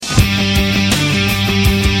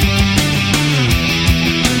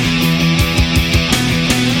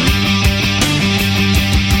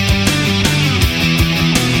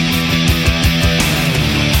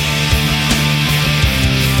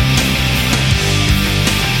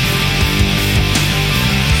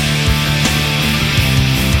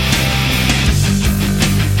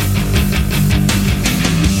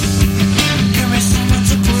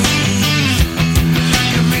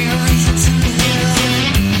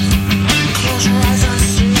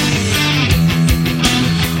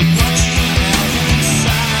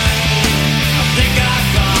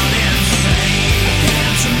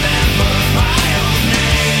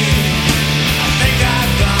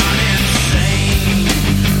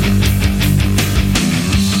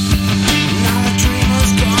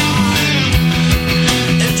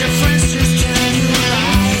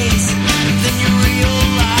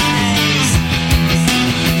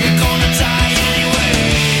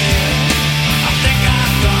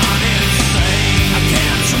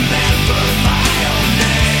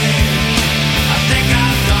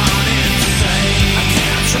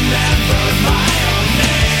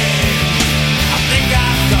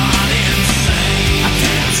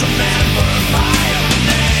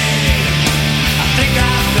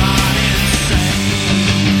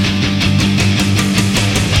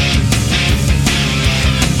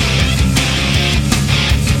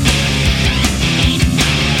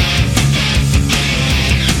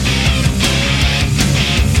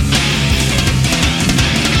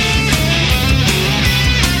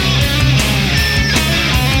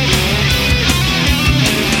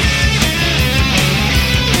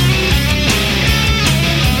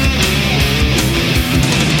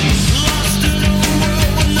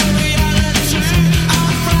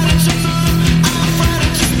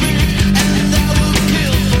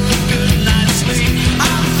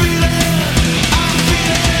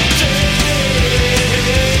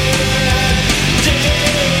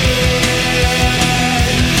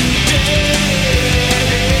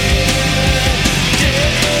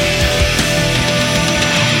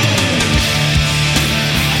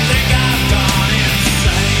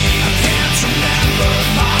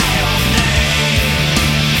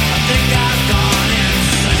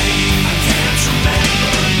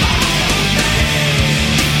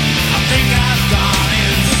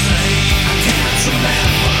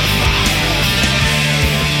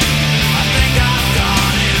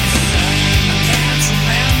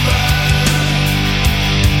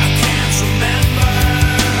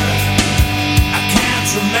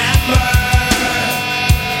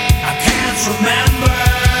remember.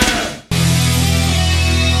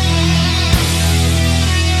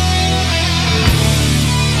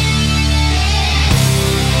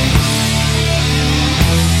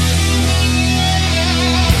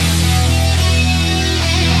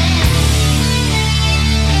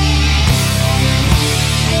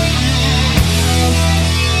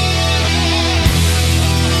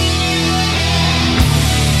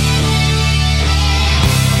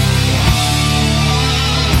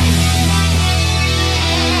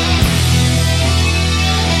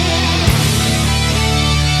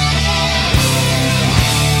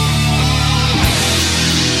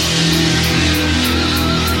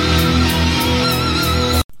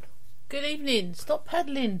 Stop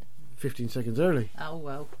paddling. 15 seconds early. Oh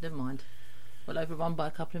well, never mind. We'll overrun by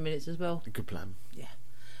a couple of minutes as well. Good plan. Yeah.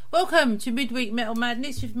 Welcome to Midweek Metal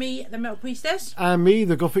Madness with me, the Metal Priestess. And me,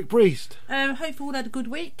 the Gothic Priest. Hope you all had a good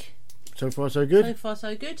week. So far so good. So far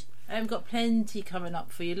so good. Got plenty coming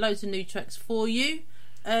up for you. Loads of new tracks for you.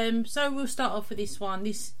 So we'll start off with this one.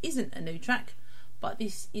 This isn't a new track, but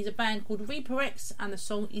this is a band called Reaper X, and the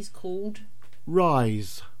song is called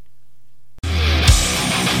Rise.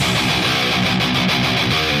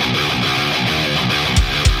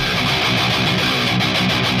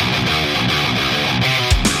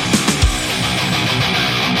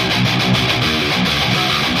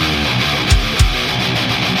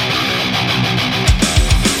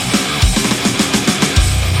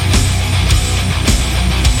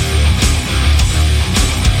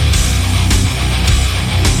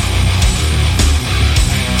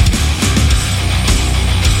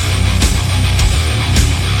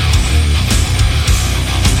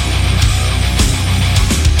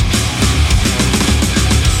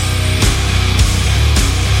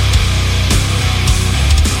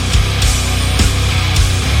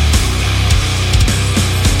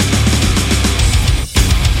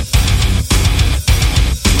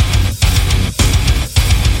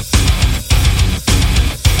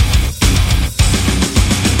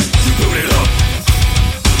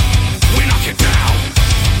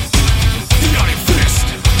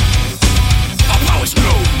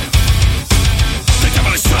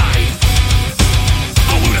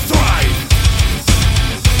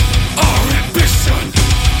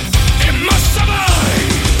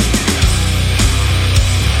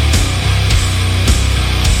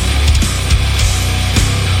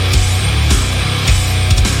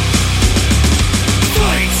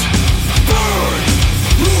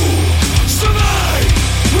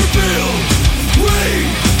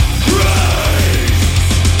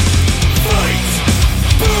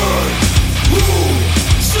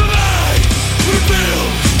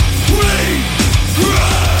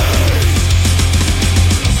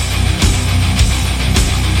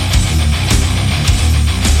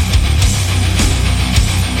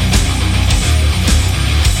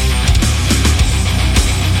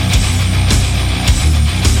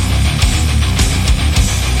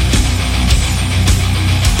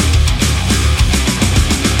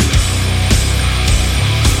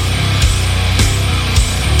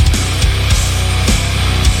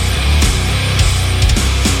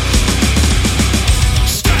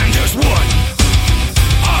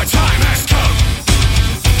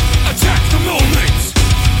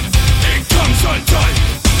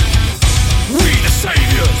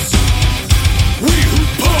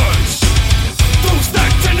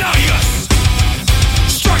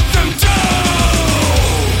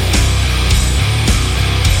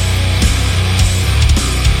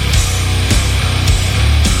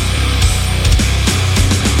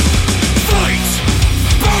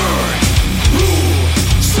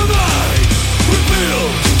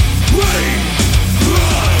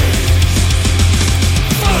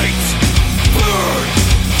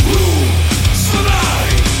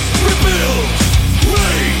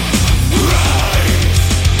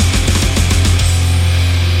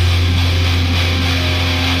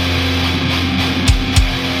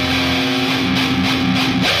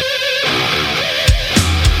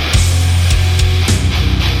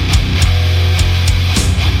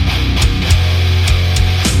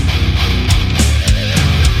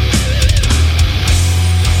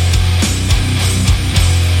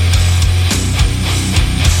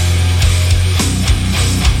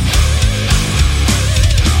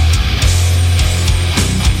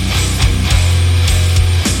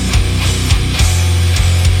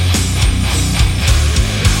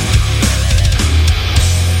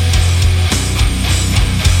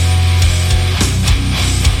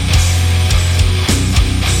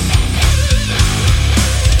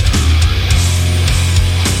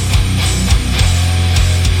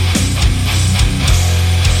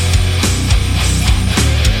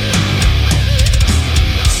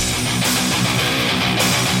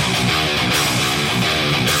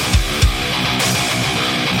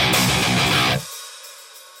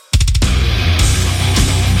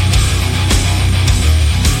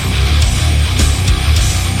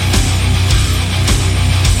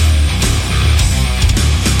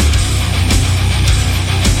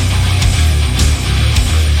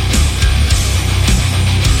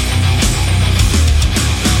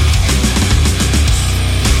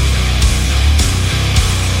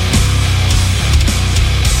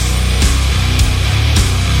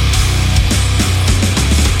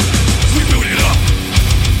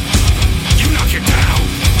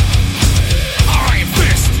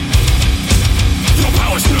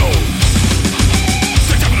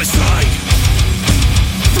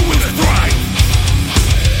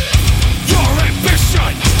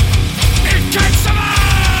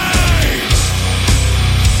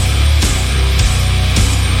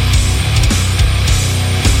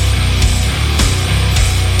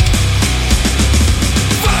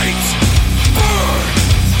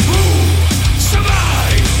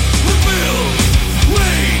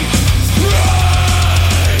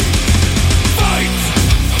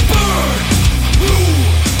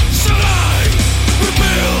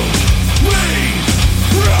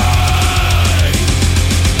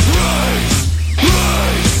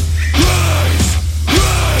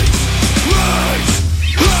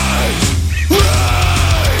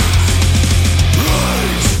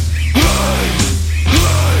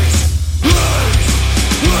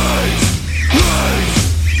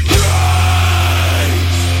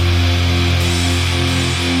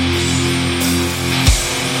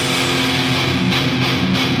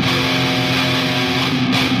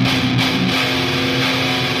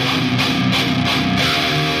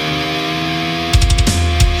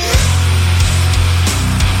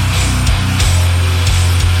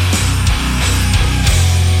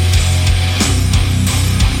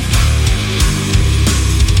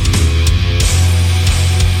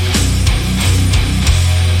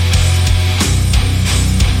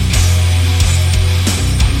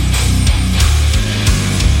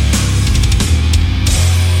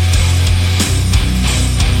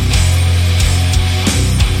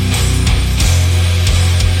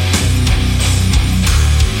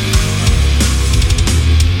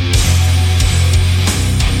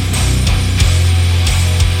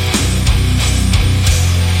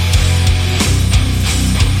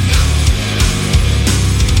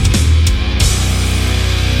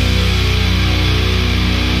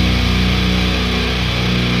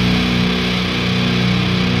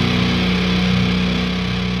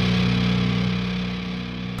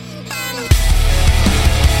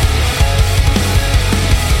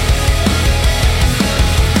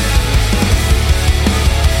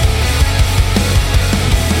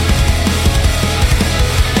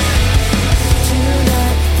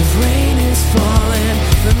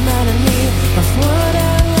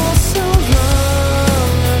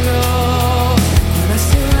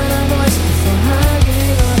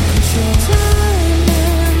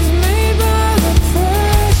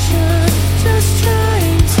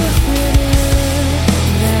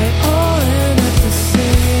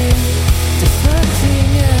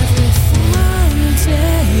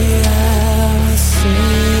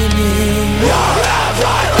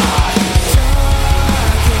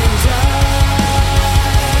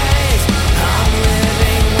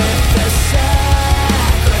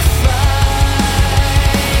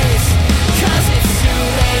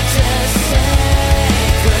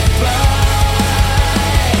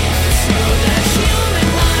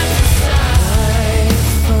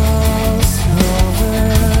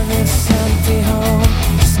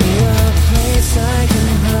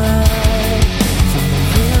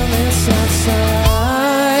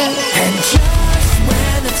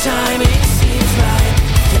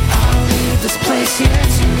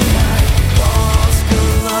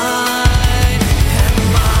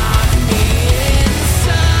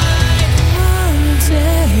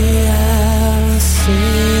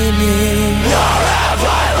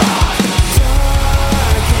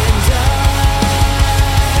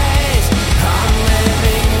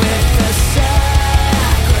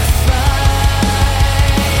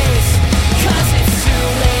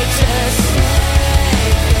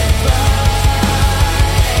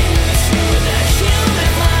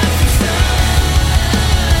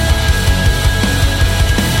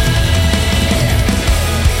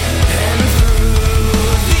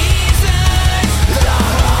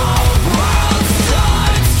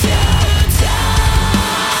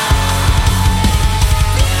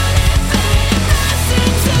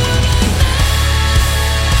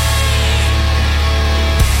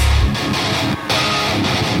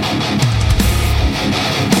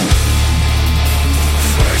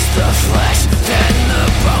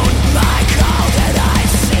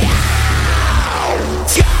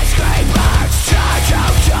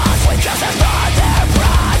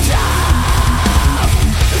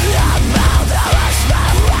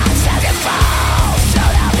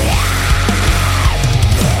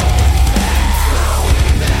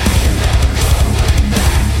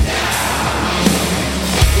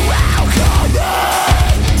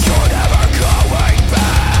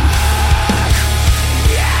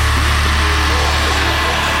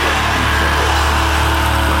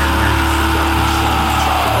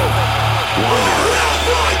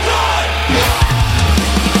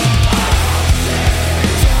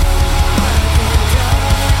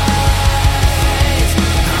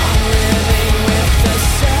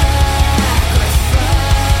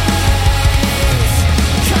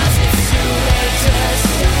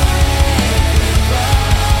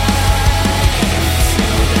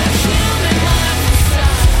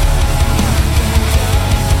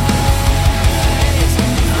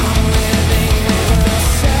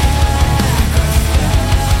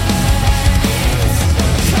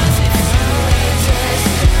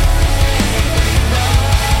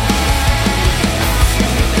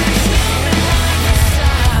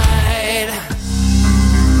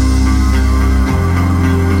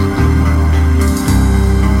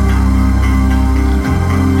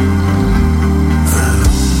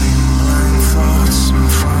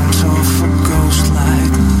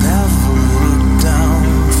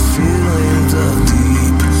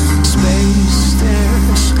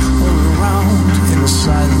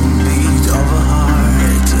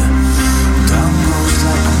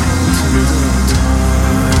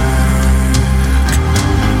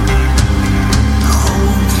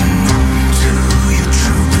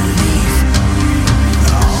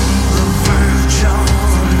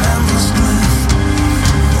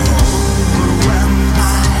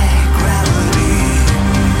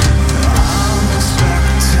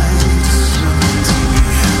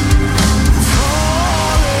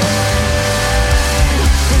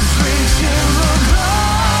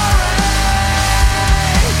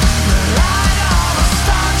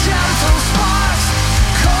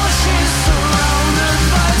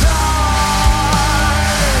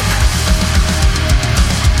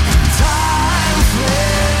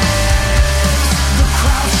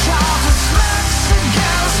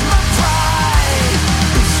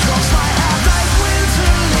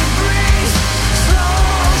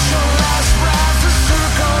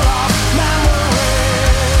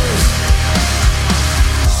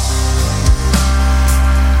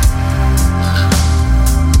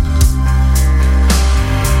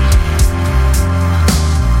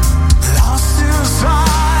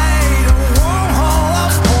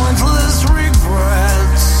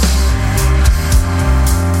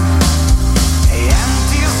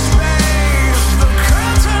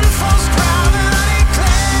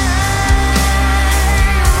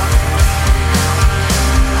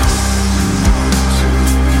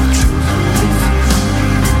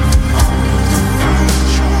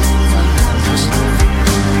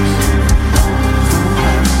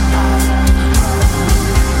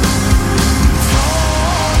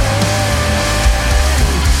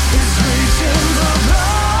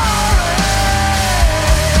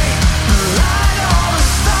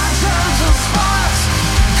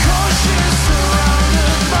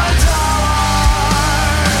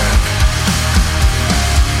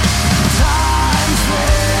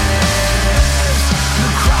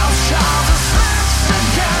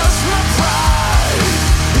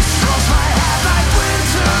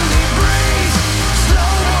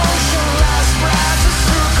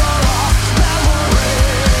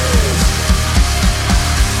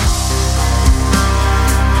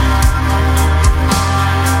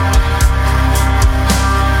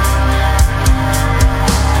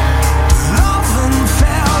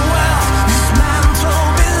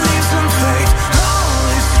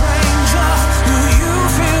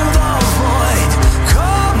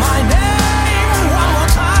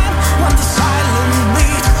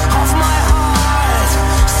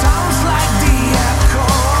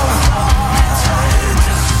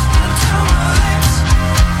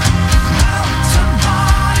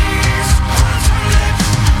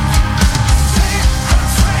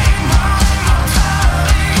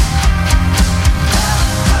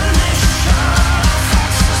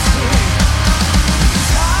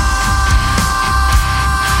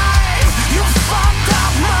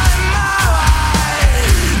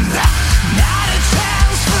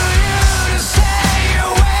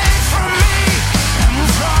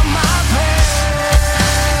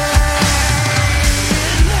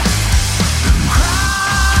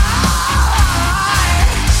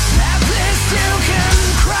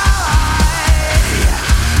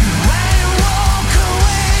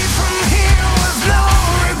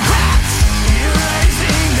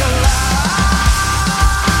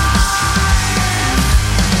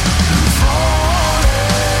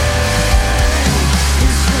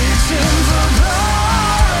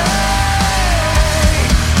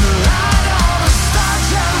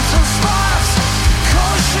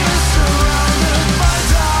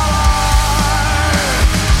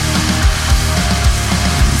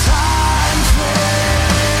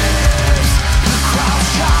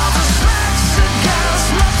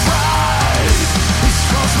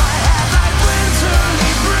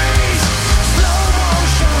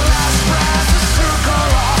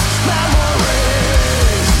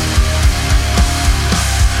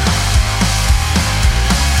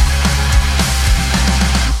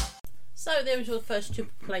 So there was your first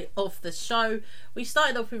triple play of the show. We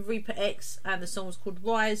started off with Reaper X, and the song was called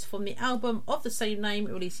Rise from the album of the same name,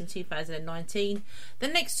 released in 2019. The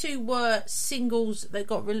next two were singles that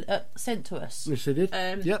got sent to us. Yes, they did.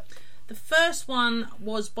 Yep. The first one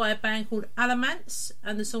was by a band called Alamance,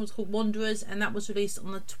 and the song was called Wanderers, and that was released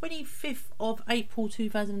on the 25th of April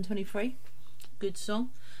 2023. Good song.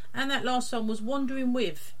 And that last song was Wandering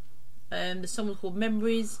With. The song was called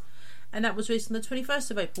Memories, and that was released on the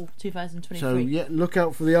 21st of April 2023. So yeah, look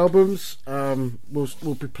out for the albums.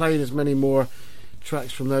 We'll be playing as many more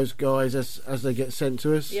tracks from those guys as they get sent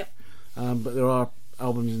to us. Yep. But there are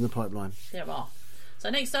albums in the pipeline. There are. So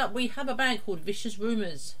next up we have a band called Vicious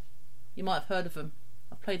Rumours. You might have heard of them.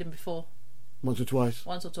 I've played them before. Once or twice.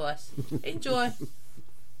 Once or twice. Enjoy.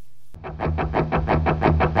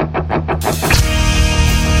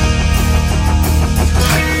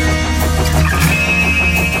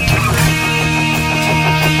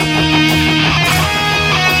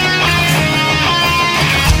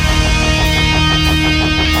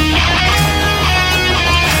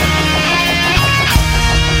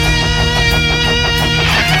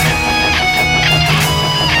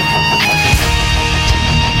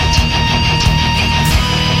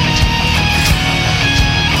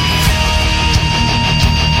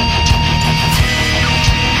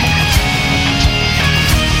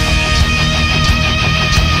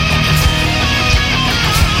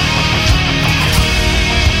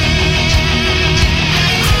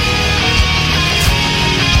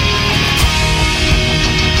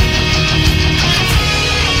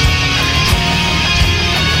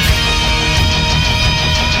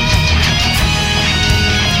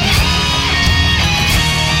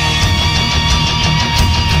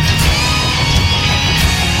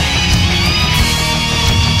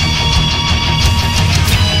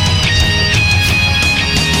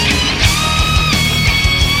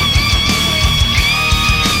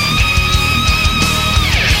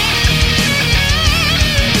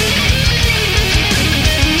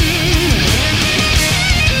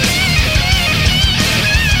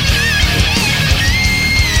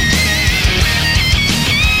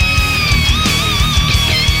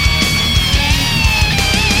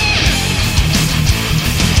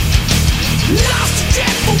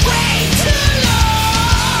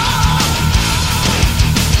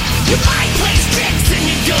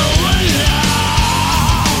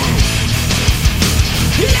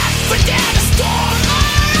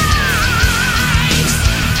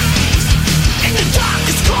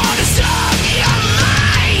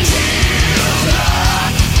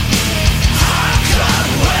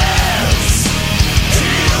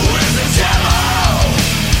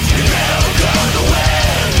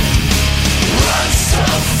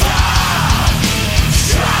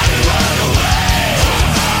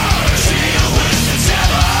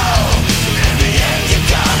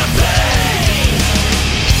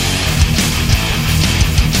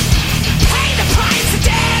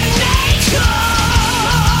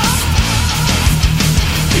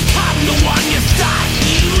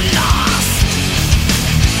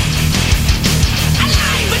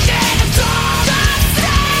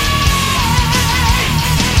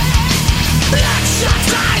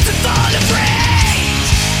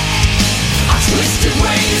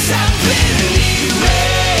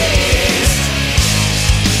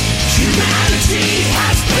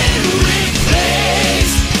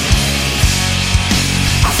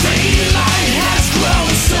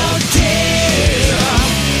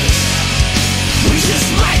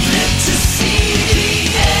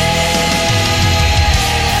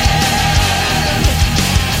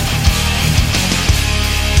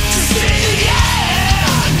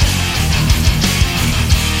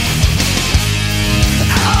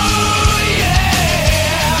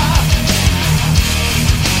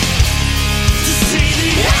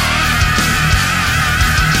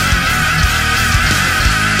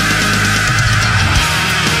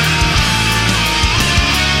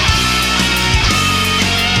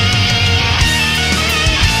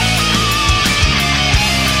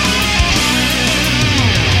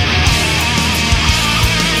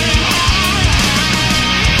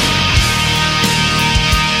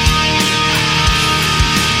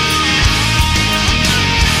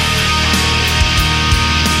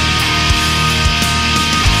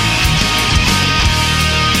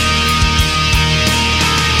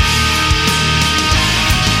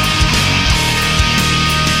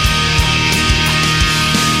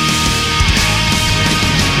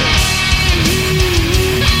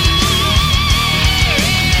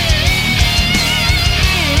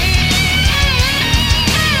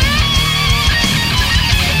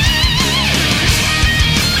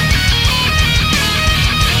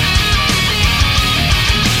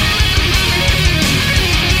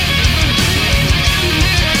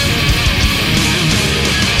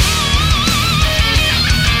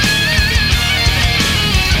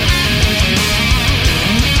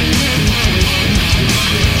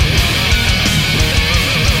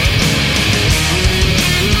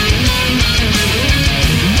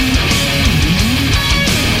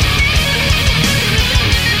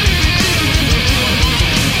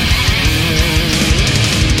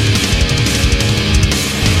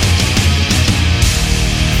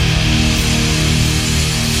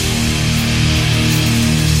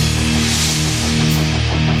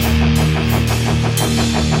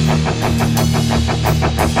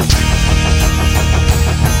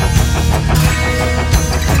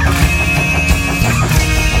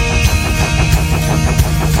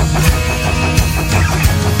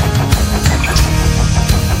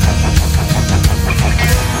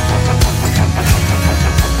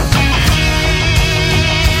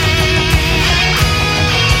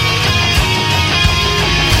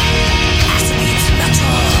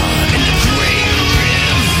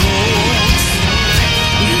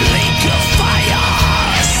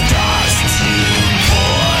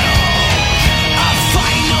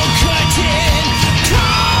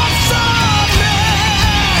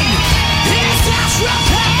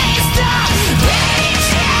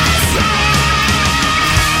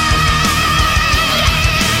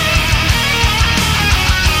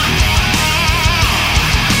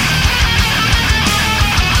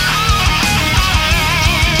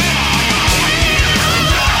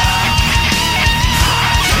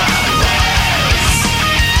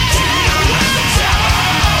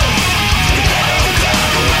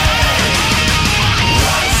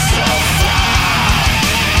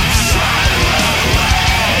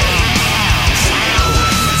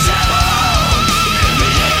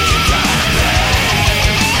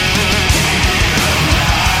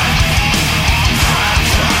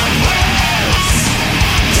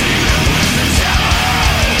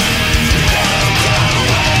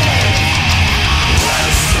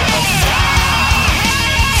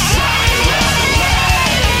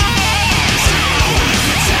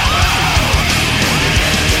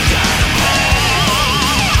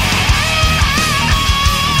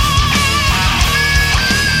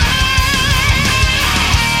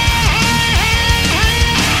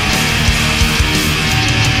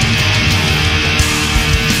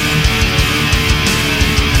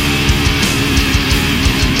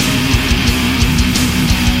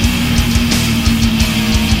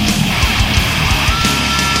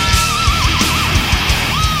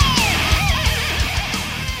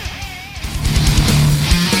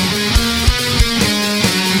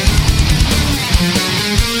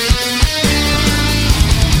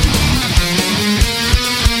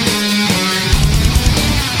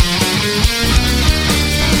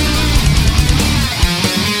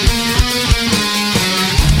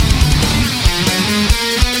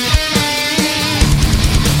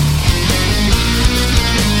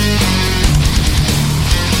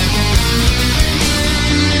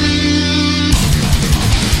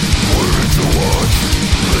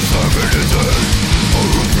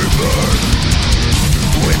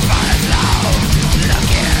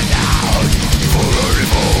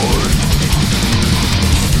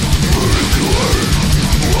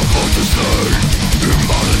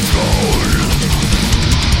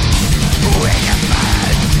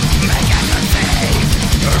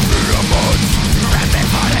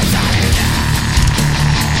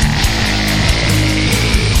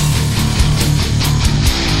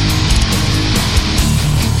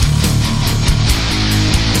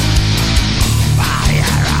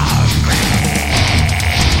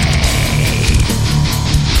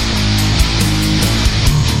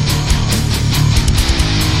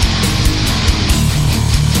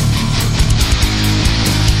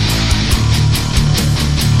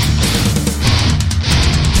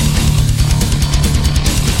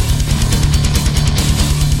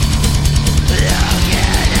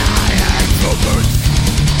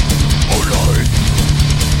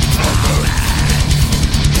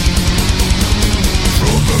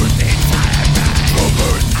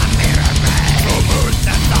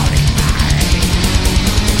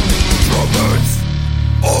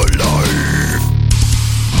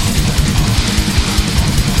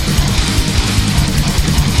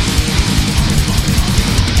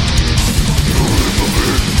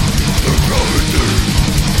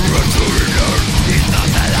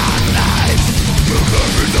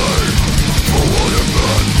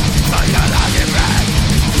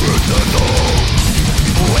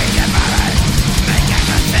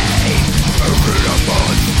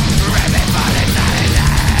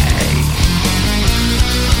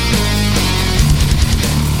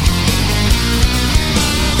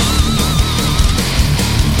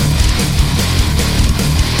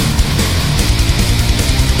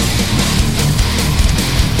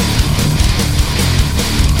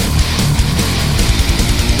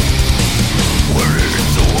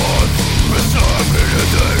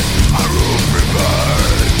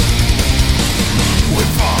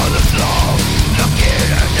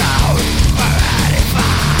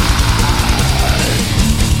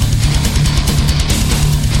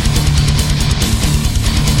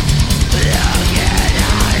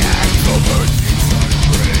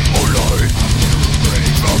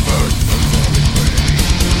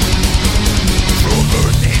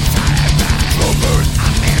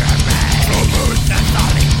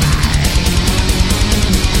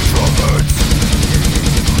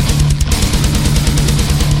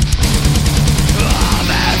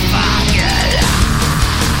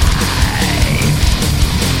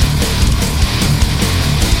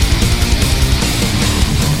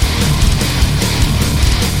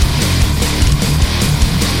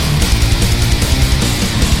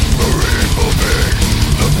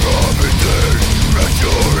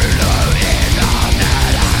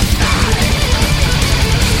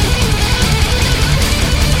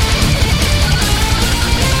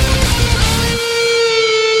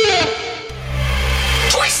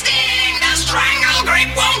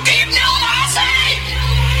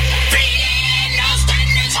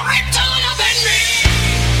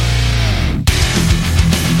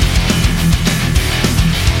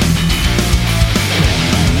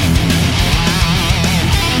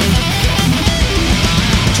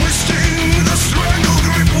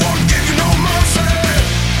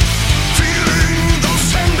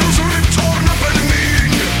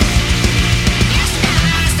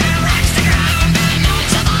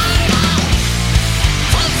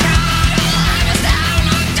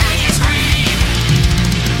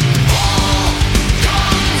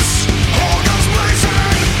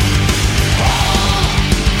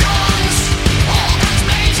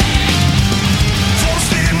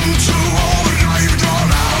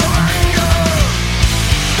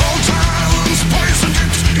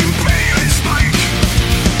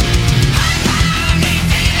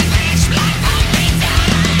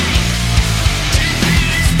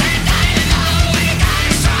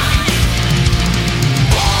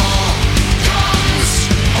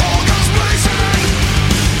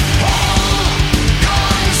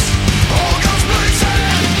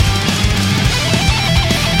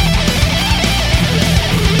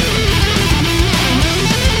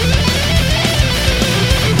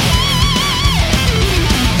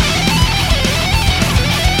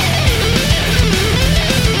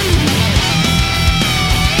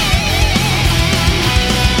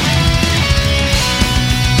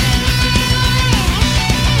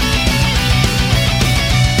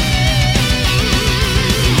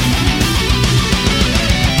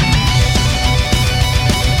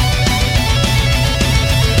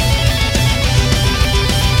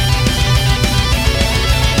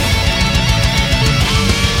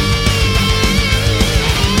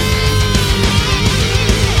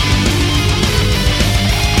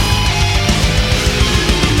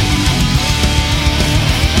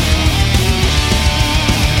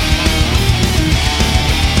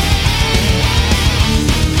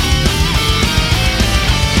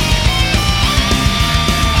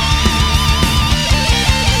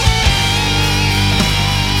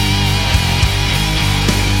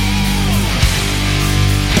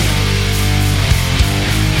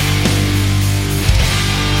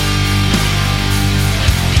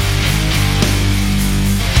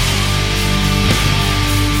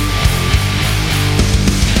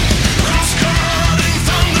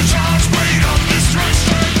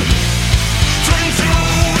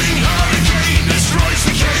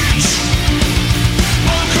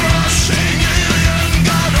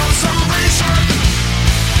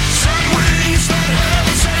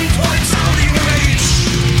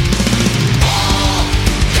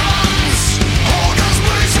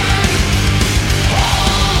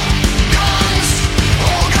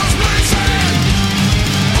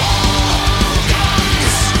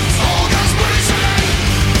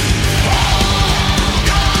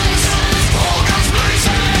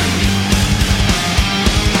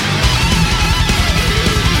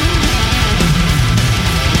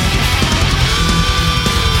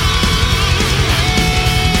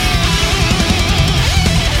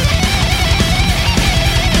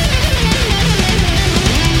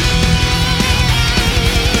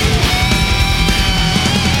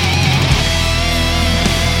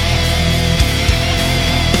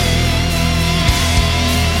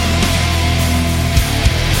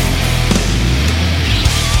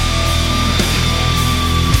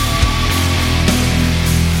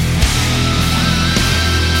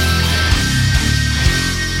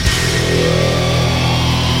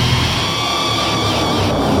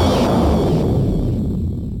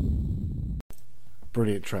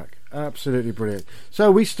 brilliant track. Absolutely brilliant.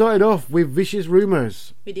 So we started off with Vicious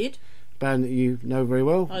Rumours. We did. Band that you know very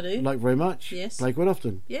well. I do. Like very much. Yes. Play quite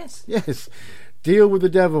often. Yes. Yes. Deal with the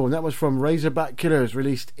Devil, and that was from Razorback Killers,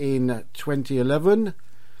 released in 2011.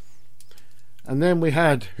 And then we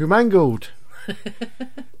had Humangled.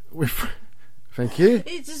 Thank you.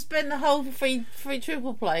 It's just spent the whole free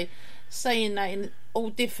triple play saying that in all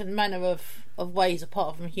different manner of ways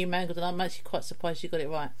apart from Humangled, and I'm actually quite surprised you got it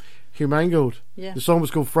right. Humangled. Yeah. The song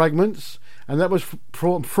was called Fragments, and that was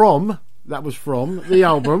from the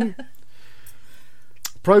album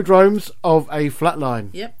Prodromes of a Flatline.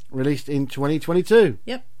 Yep. Released in 2022.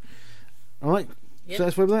 Yep. All right. Yep.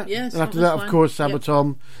 Satisfied with that? Yes. And after that, of course,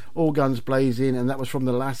 Sabaton, All Guns Blazing, and that was from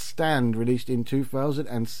The Last Stand, released in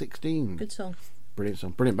 2016. Good song. Brilliant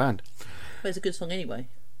song. Brilliant band. But it's a good song anyway.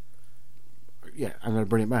 Yeah, and they're a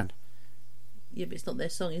brilliant band. Yeah, but it's not their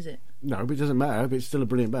song, is it? No, but it doesn't matter. But it's still a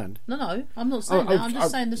brilliant band. No, I'm not saying that. I'm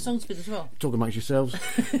just saying the song's good as well. Talking amongst yourselves.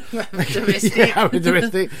 Yeah,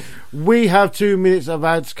 interesting. We have 2 minutes of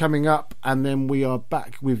ads coming up, and then we are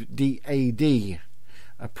back with DAD,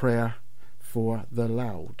 a prayer for the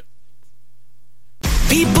loud.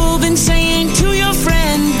 People been saying to your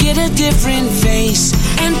friend, get a different face,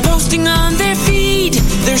 and posting on their feed,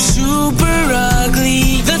 they're super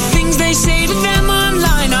ugly. The things they say to them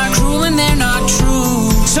online are cruel and they're not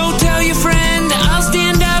true. So tell your friend, I'll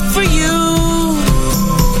stand up for you.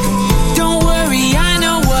 Don't worry, I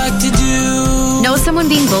know what to do. Know someone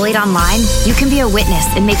being bullied online? You can be a witness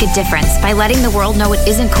and make a difference by letting the world know it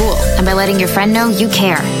isn't cool, and by letting your friend know you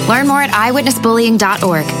care. Learn more at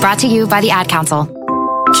eyewitnessbullying.org. Brought to you by the Ad Council.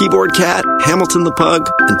 Keyboard Cat, Hamilton the Pug,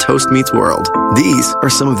 and Toast Meets World. These are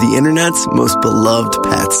some of the internet's most beloved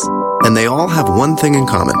pets. And they all have one thing in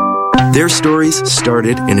common. Their stories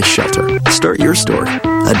started in a shelter. Start your story.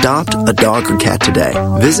 Adopt a dog or cat today.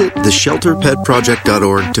 Visit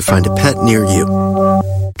theshelterpetproject.org to find a pet near you.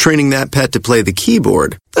 Training that pet to play the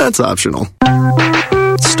keyboard, that's optional.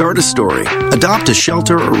 Start a story. Adopt a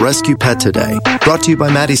shelter or rescue pet today. Brought to you by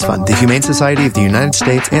Maddie's Fund, the Humane Society of the United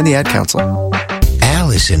States, and the Ad Council.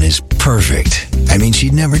 Allison is perfect. I mean,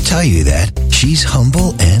 she'd never tell you that. She's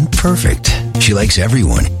humble and perfect. She likes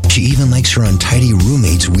everyone. She even likes her untidy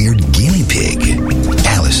roommate's weird guinea pig.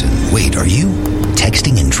 Allison, wait, are you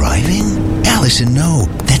texting and driving? Allison, no.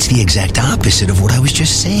 That's the exact opposite of what I was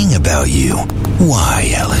just saying about you.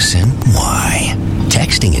 Why, Allison? Why?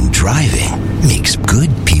 Texting and driving makes good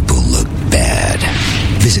people look bad.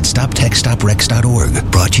 Visit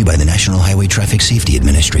StopTextStopWrecks.org. Brought to you by the National Highway Traffic Safety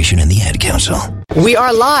Administration and the Ad Council. We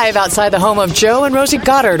are live outside the home of Joe and Rosie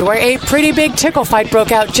Goddard, where a pretty big tickle fight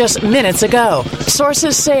broke out just minutes ago.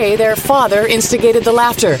 Sources say their father instigated the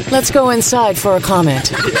laughter. Let's go inside for a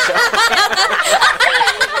comment.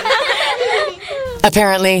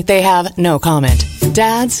 Apparently, they have no comment.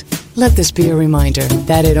 Dads, let this be a reminder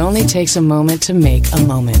that it only takes a moment to make a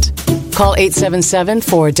moment. Call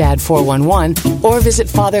 877-4DAD-411 or visit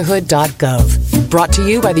fatherhood.gov. Brought to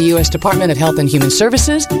you by the U.S. Department of Health and Human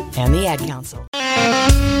Services and the Ad Council.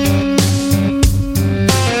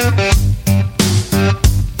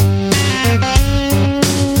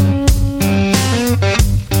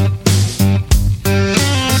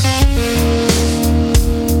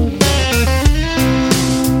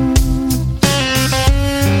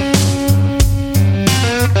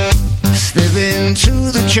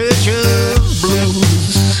 Church of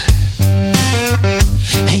Blues,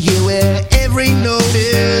 yeah, where every note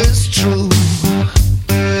is true.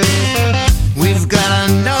 We've got a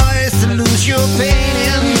noise to lose your pain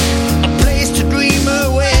in, a place to dream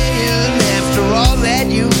away in after all that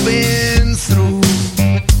you've been through.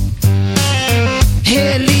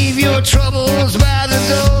 Hey, leave your troubles by the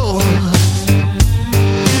door,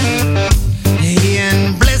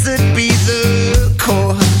 and blessed be the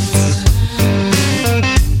cause.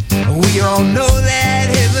 We all know that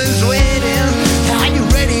heaven's waiting. Are you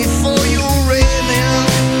ready for your railing?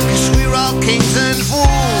 'Cause we're all kings and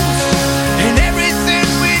fools, and everything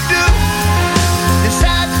we do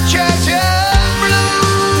inside the Church of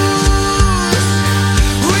Blues.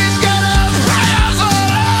 We've got a prayer for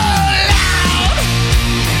the loud.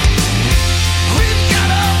 We've got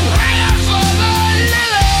a prayer for the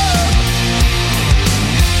little.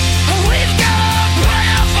 We've got a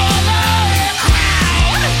prayer for the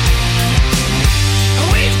crowd.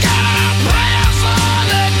 We've got a prayer for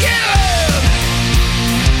the giver.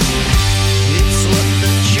 It's what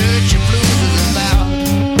the church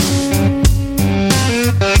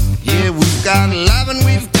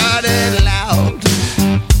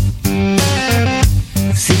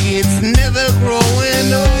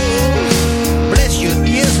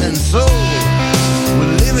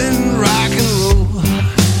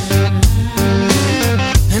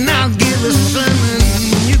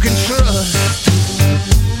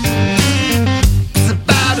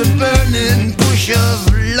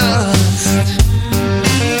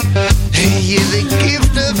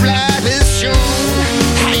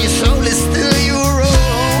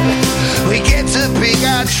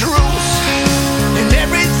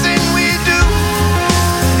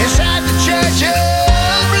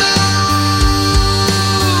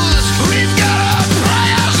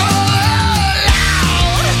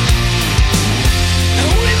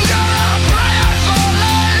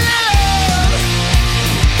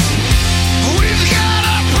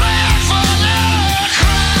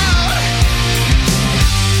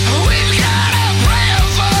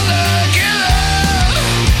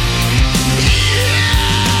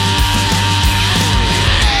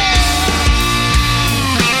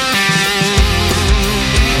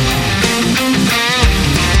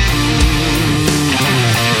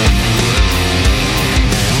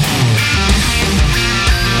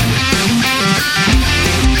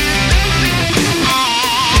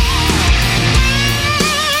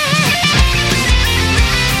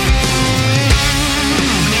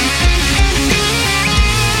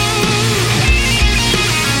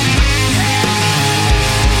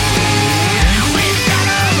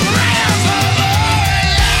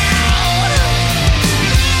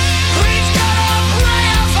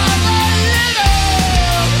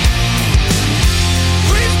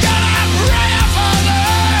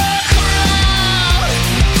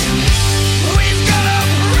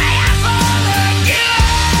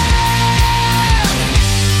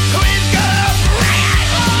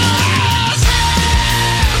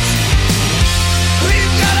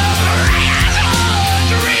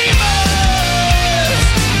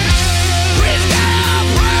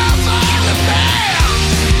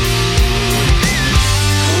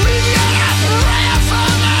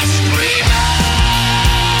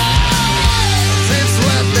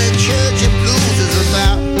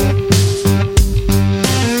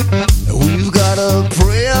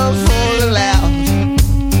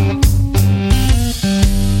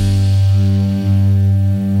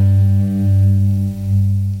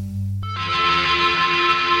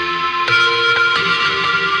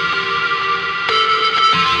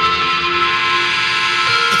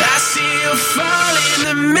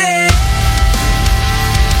me.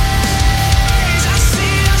 I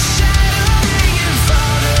see your shadow hanging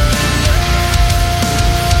farther alone.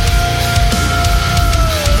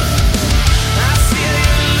 I feel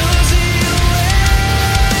you losing your way.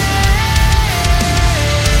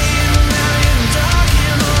 Now you're dark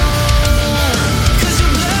and home. 'Cause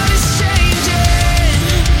your blood is changing.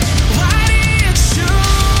 Why do you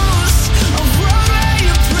choose a world where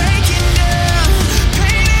you're breaking down?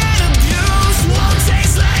 Pain and abuse won't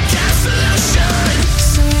taste like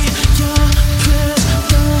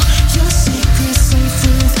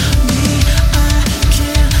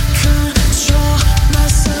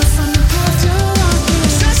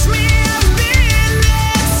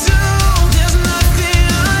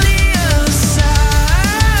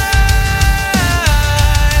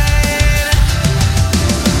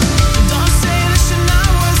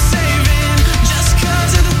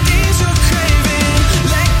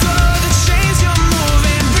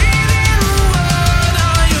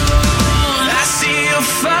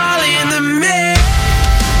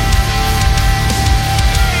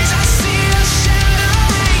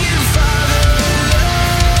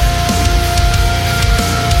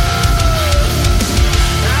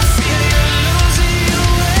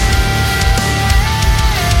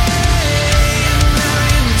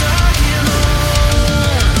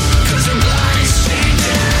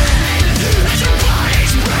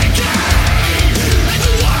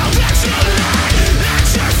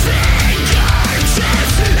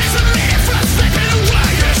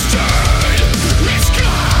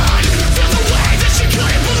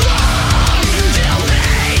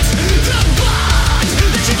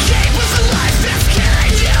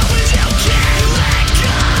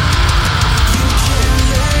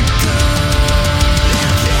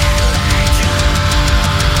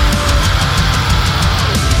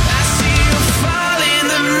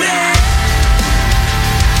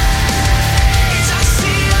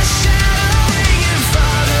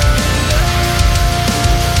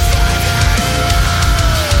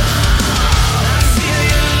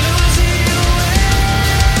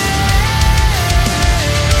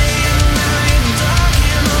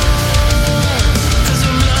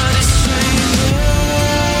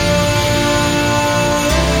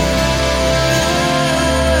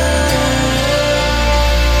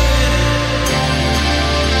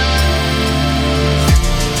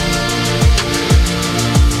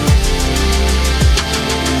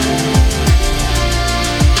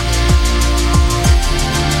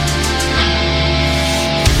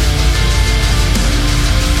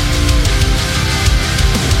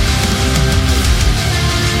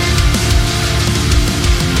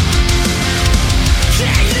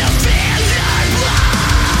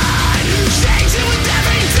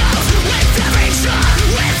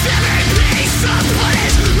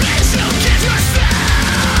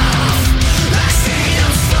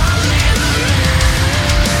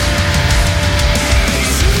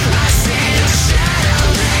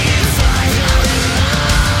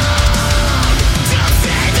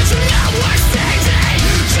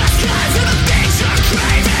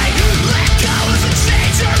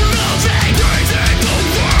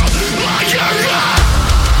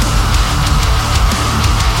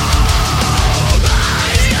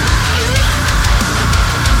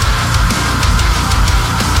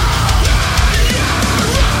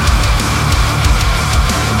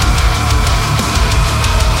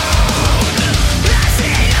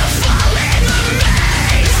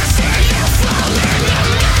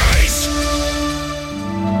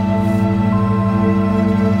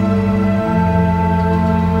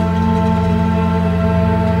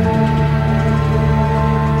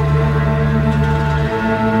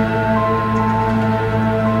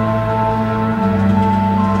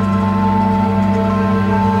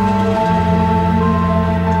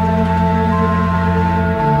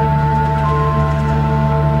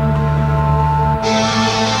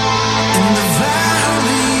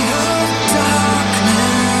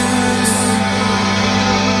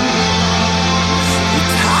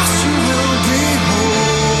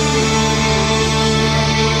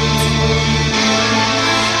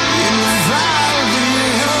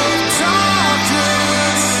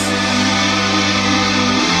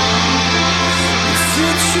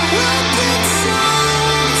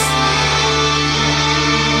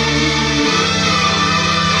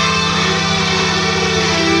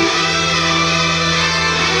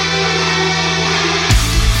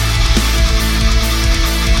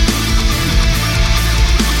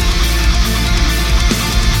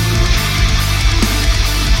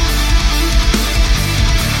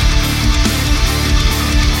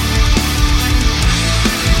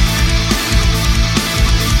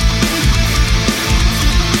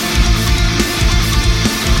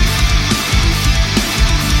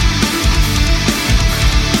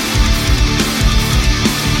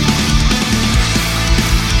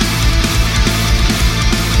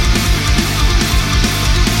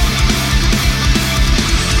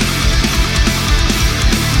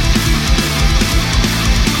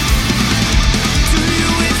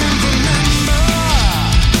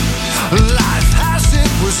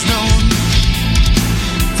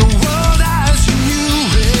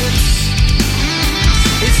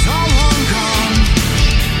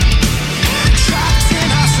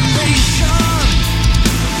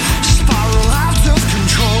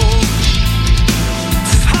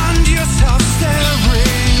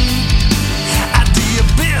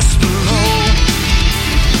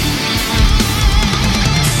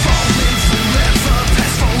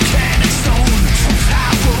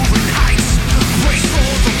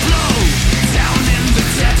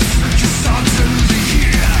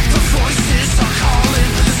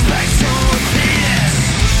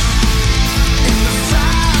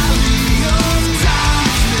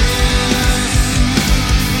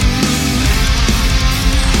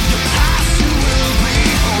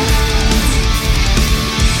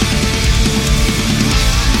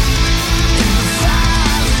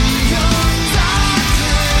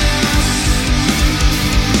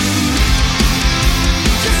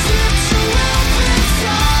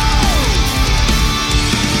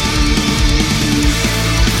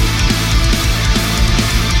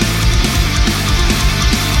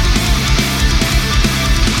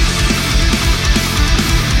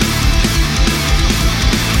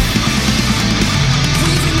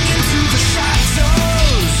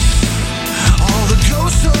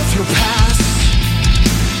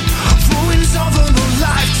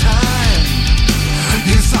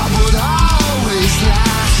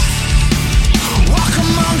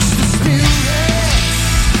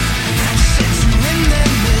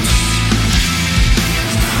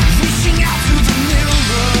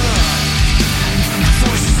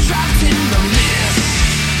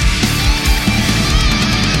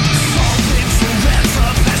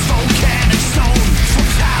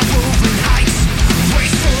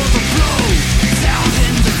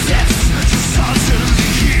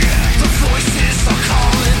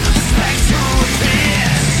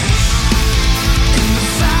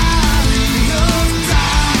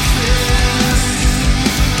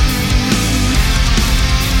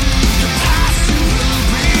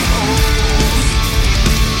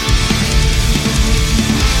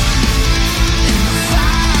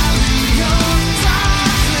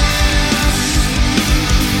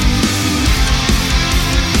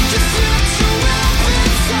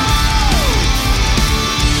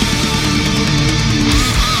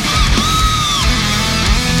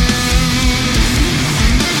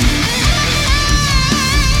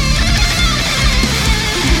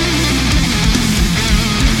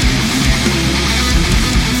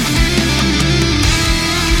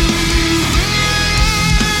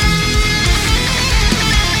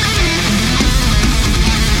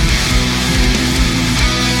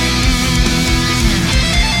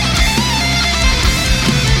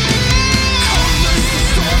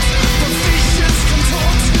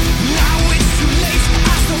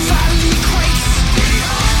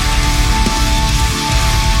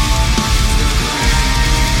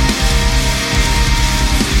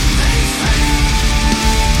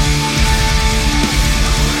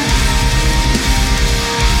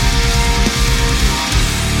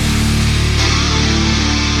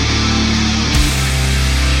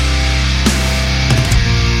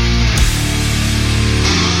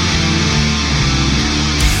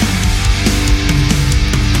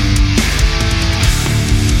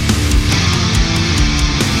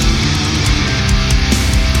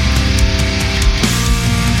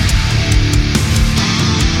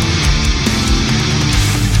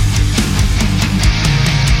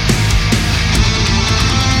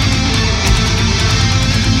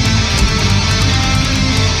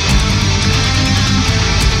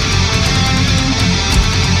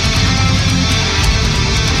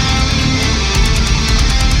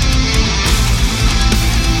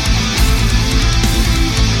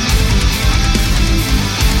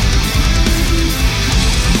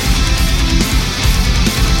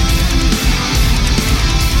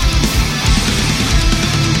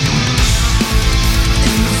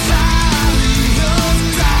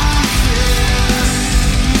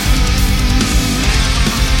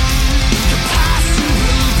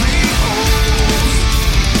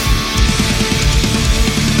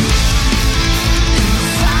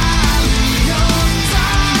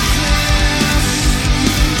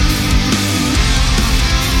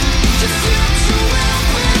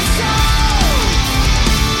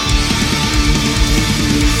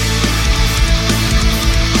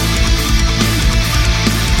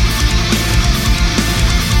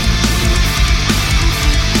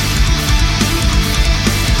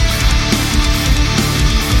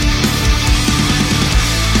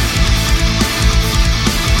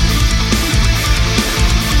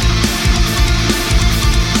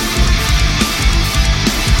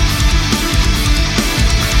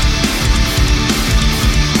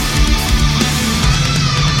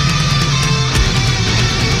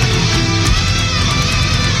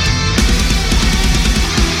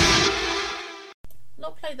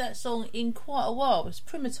song in quite a while. It's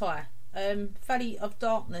Primitai, Valley of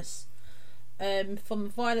Darkness, from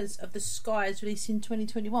Violence of the Skies, released in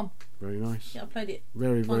 2021. Very nice. Yeah, I played it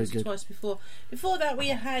very once or good. twice before. Before that, we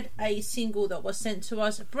had a single that was sent to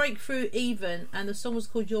us, Breakthrough Even, and the song was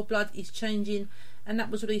called Your Blood Is Changing, and that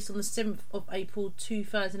was released on the 7th of April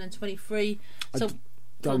 2023. So,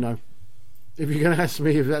 don't know. If you're going to ask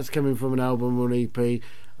me if that's coming from an album or an EP,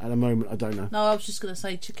 at the moment, I don't know. No, I was just going to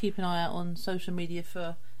say to keep an eye out on social media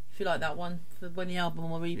for, if you like that one, for when the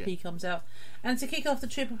album or EP comes out. And to kick off the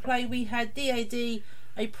triple play, we had DAD,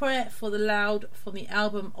 A Prayer for the Loud, from the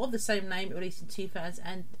album of the same name, released in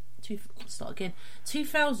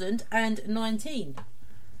 2019.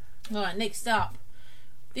 Alright, next up,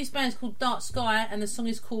 this band's called Dark Sky, and the song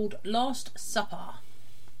is called Last Supper.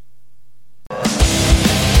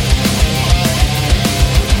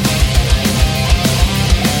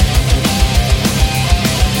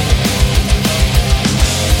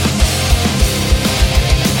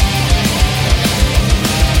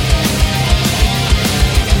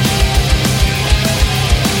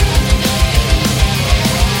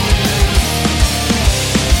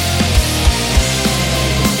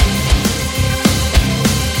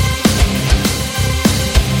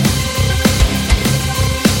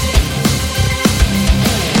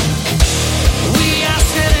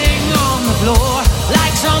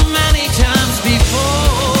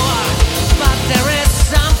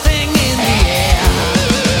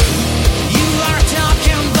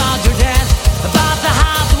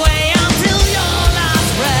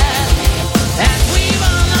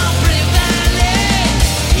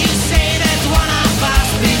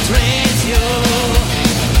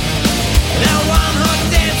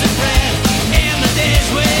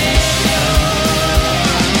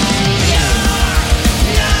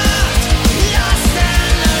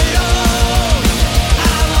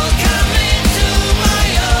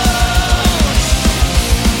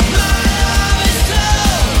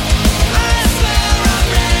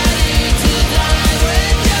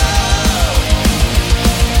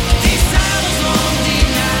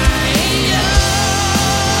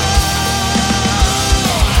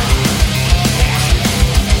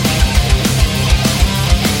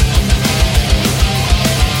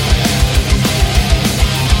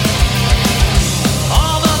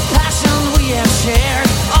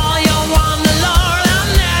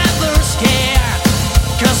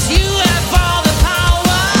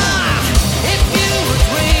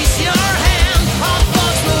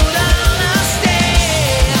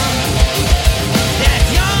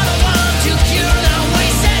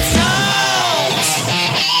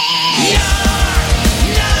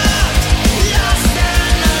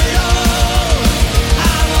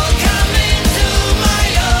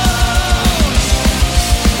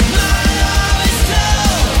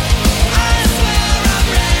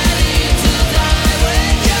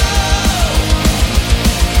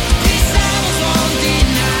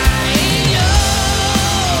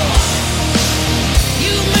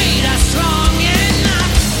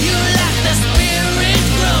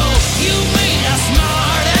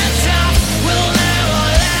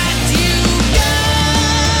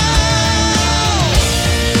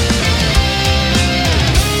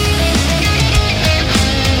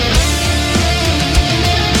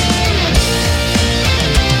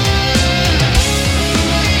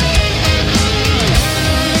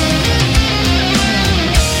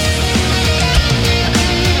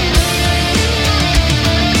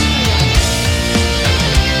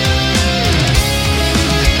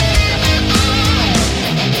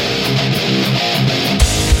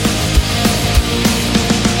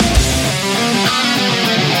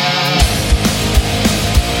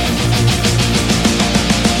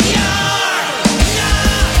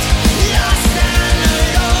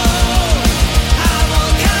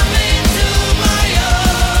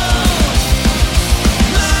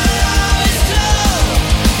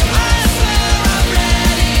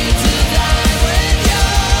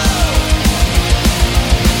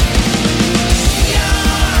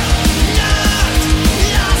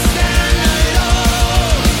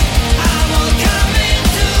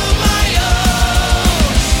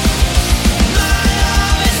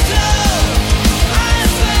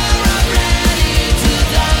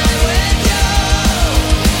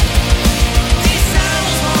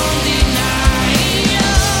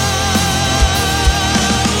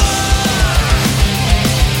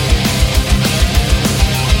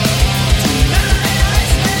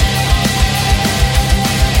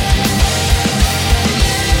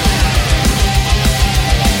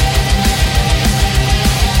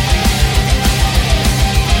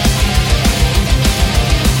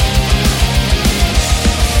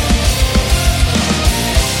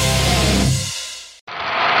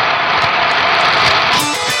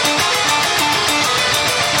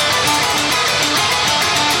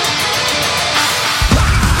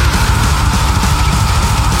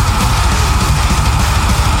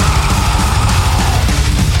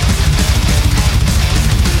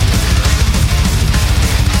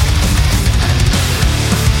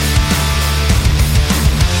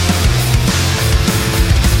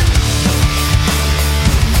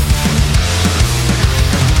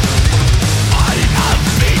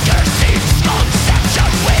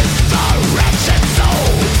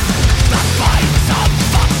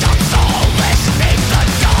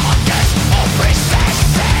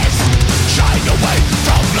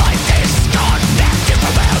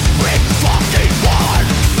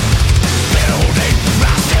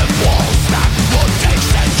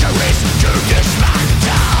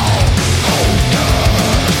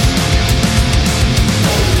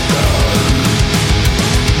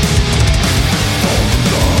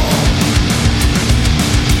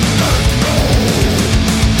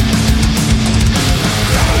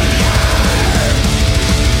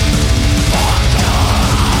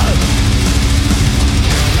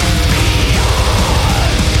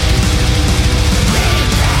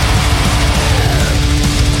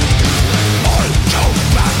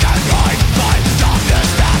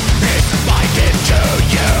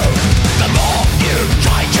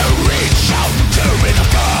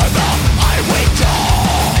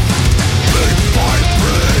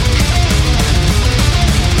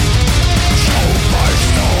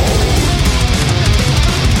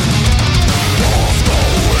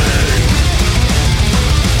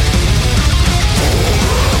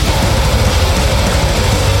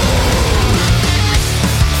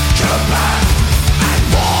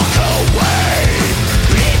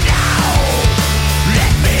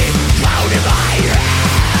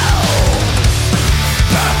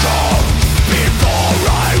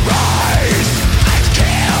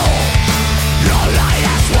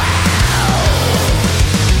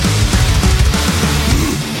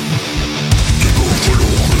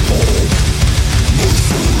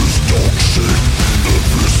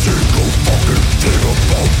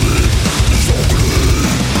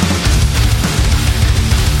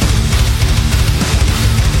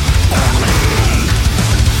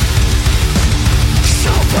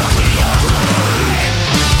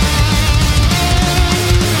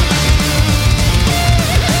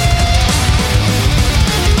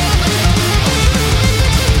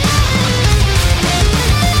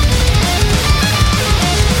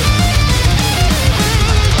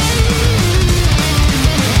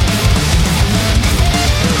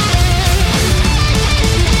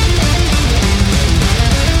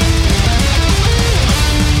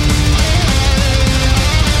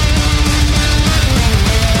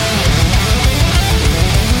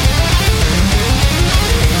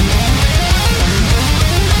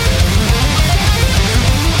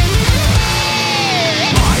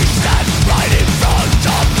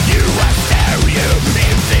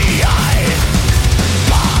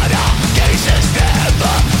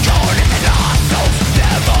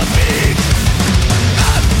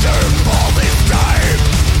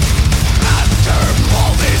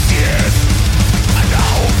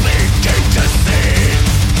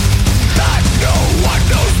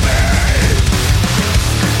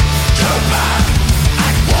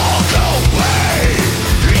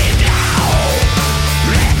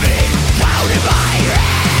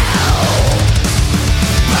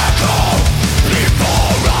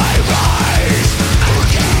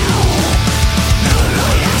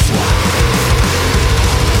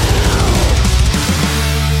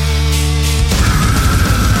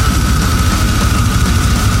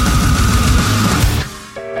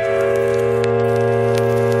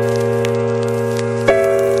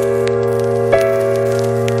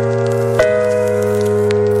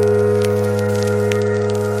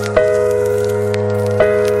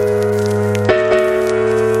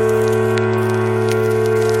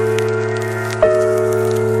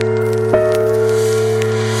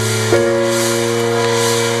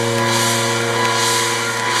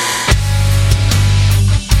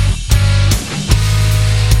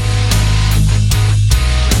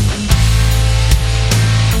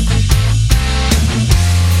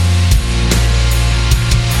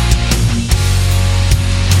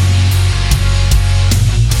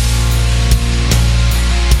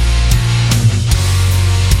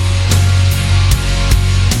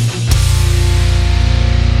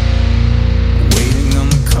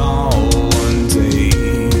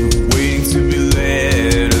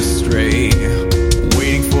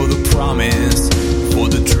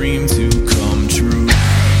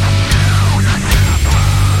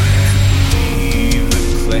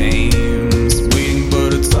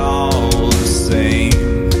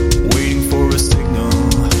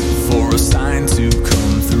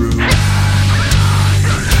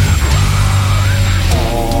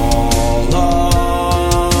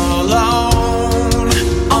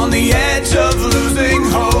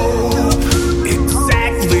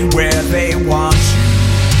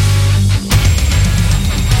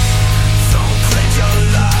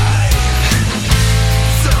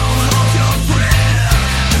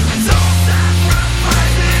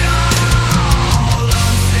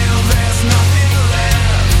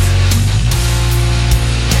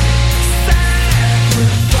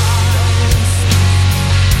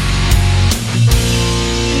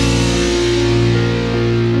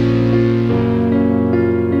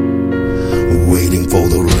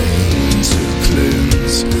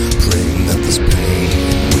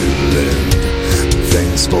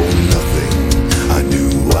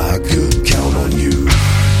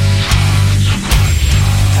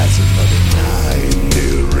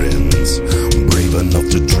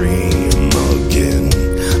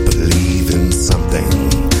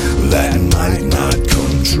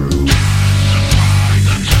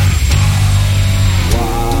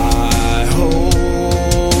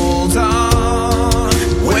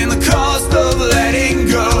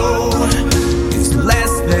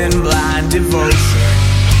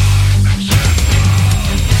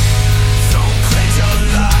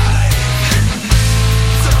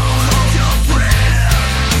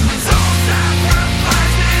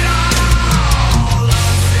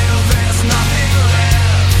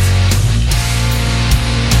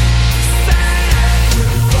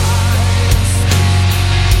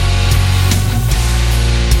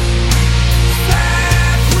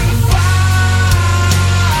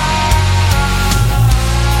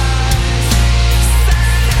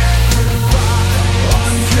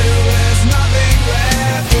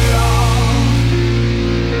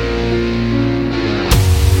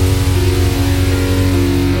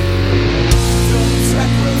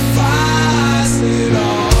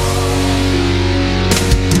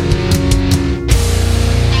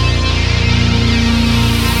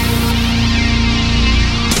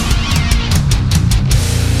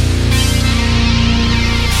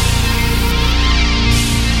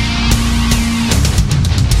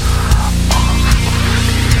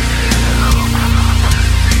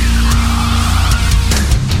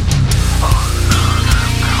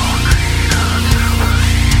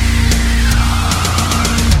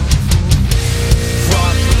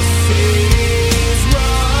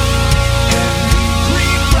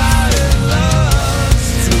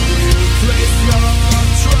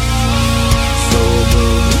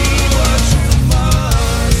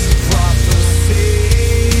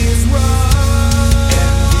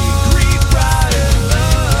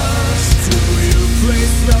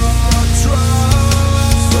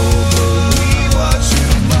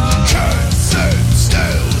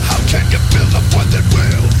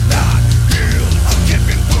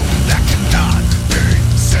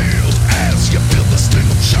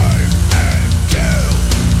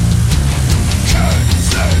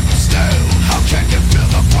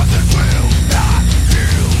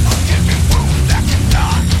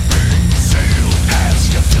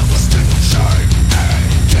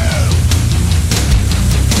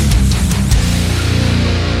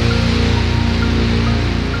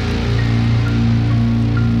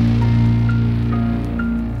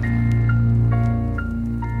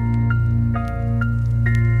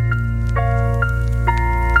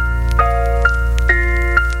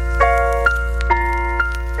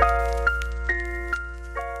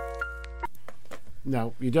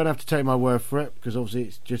 Now, you don't have to take my word for it, because obviously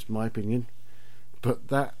it's just my opinion. But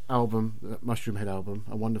that album, that Mushroom Head album,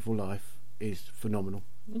 A Wonderful Life, is phenomenal.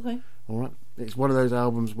 Okay. All right? It's one of those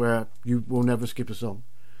albums where you will never skip a song.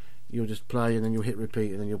 You'll just play and then you'll hit repeat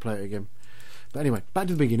and then you'll play it again. But anyway, back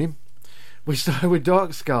to the beginning. We started with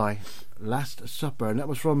Dark Sky, Last Supper, and that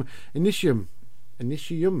was from Initium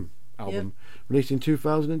album, released in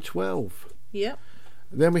 2012. Yep.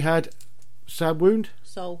 Then we had Sad Wound?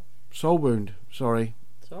 Soul Wound, sorry.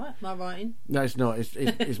 It's alright, my writing. No, it's not. It's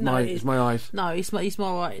No, it's my eyes. No, it's my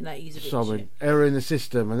writing that he's a bit Sorry. shit. Error in the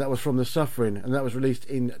System, and that was from The Suffering, and that was released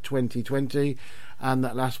in 2020. And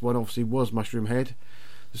that last one obviously was Mushroom Head.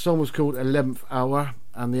 The song was called 11th Hour,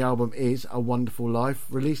 and the album is A Wonderful Life,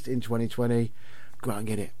 released in 2020. Go out and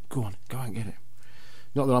get it. Go on, go out and get it.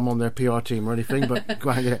 Not that I'm on their PR team or anything, but go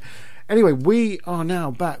out and get it. Anyway, we are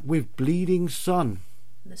now back with Bleeding Sun.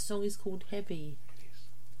 The song is called Heavy.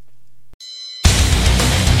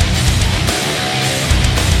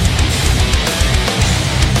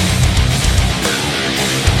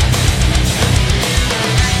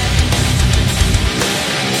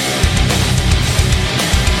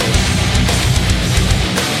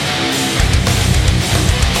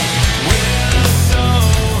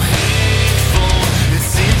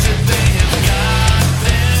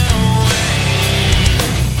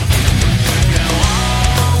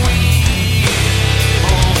 All we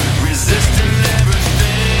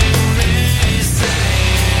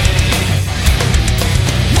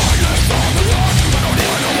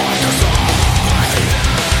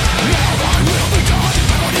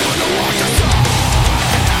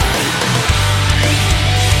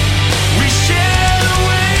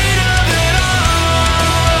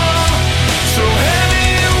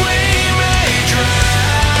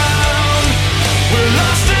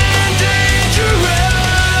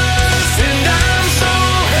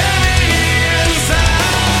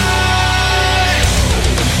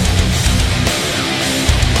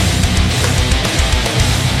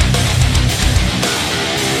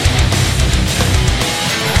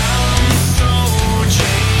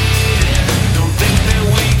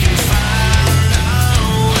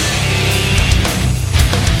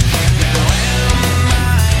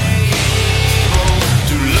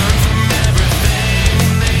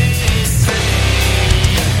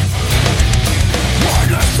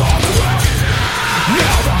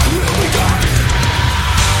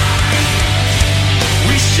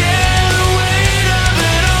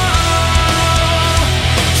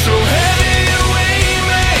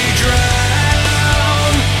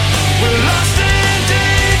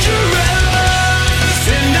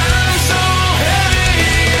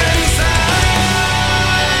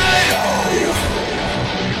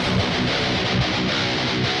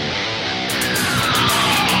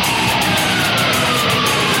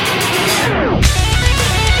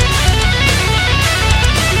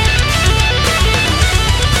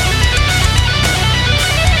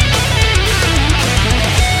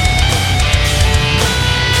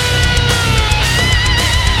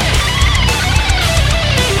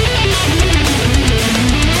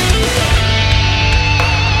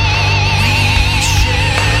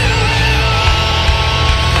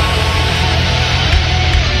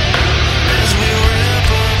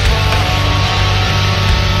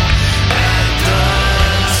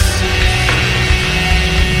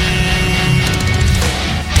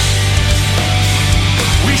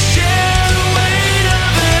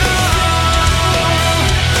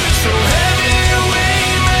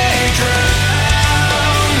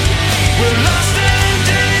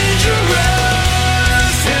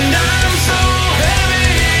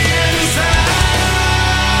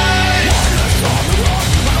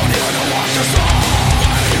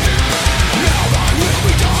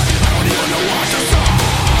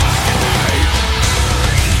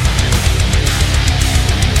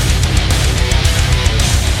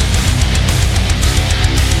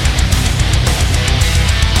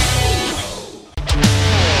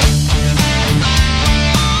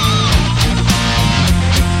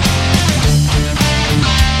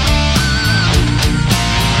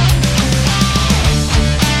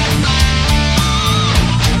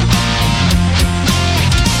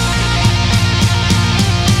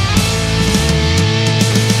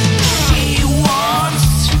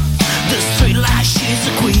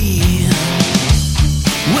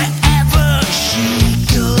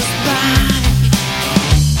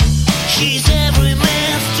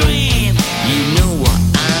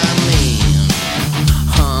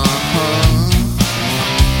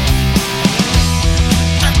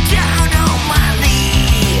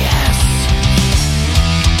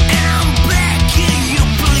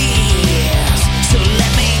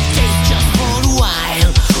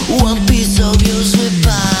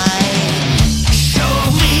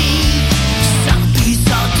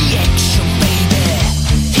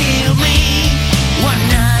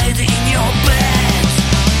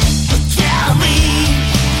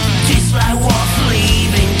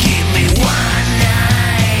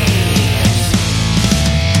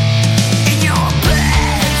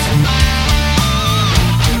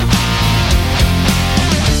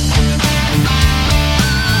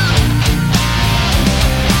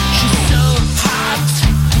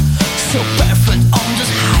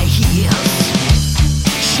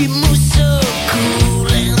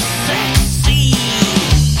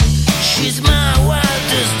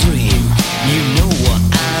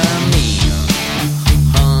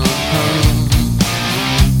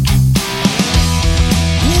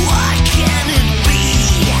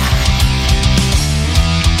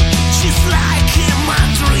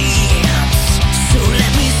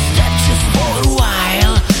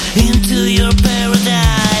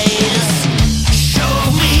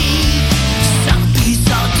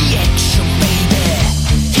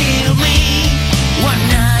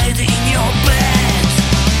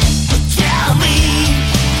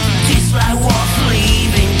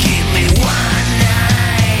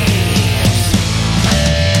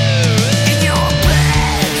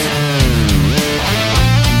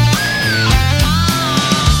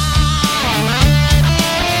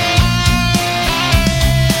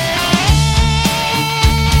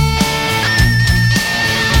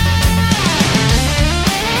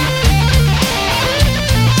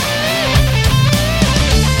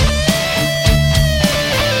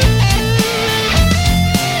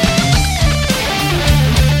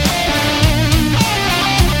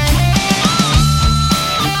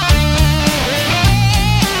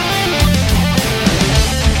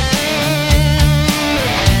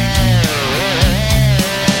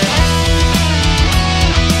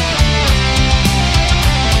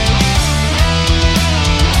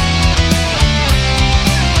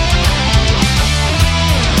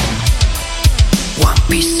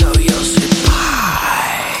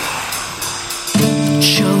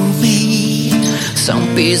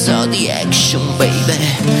piece of the action, baby.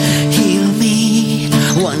 Heal me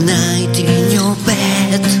one night in your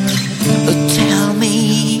bed. Tell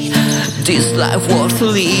me this life worth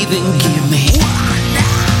living. Give me one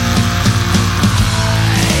night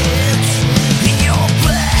in your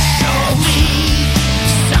bed. Show me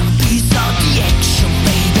some piece of the action,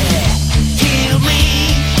 baby. Heal me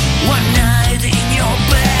one night in your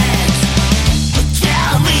bed.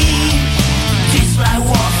 Tell me this life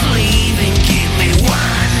worth living. Give me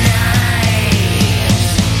one night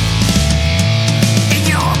in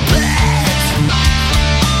your bed.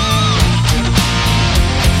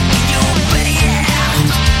 In your bed, yeah.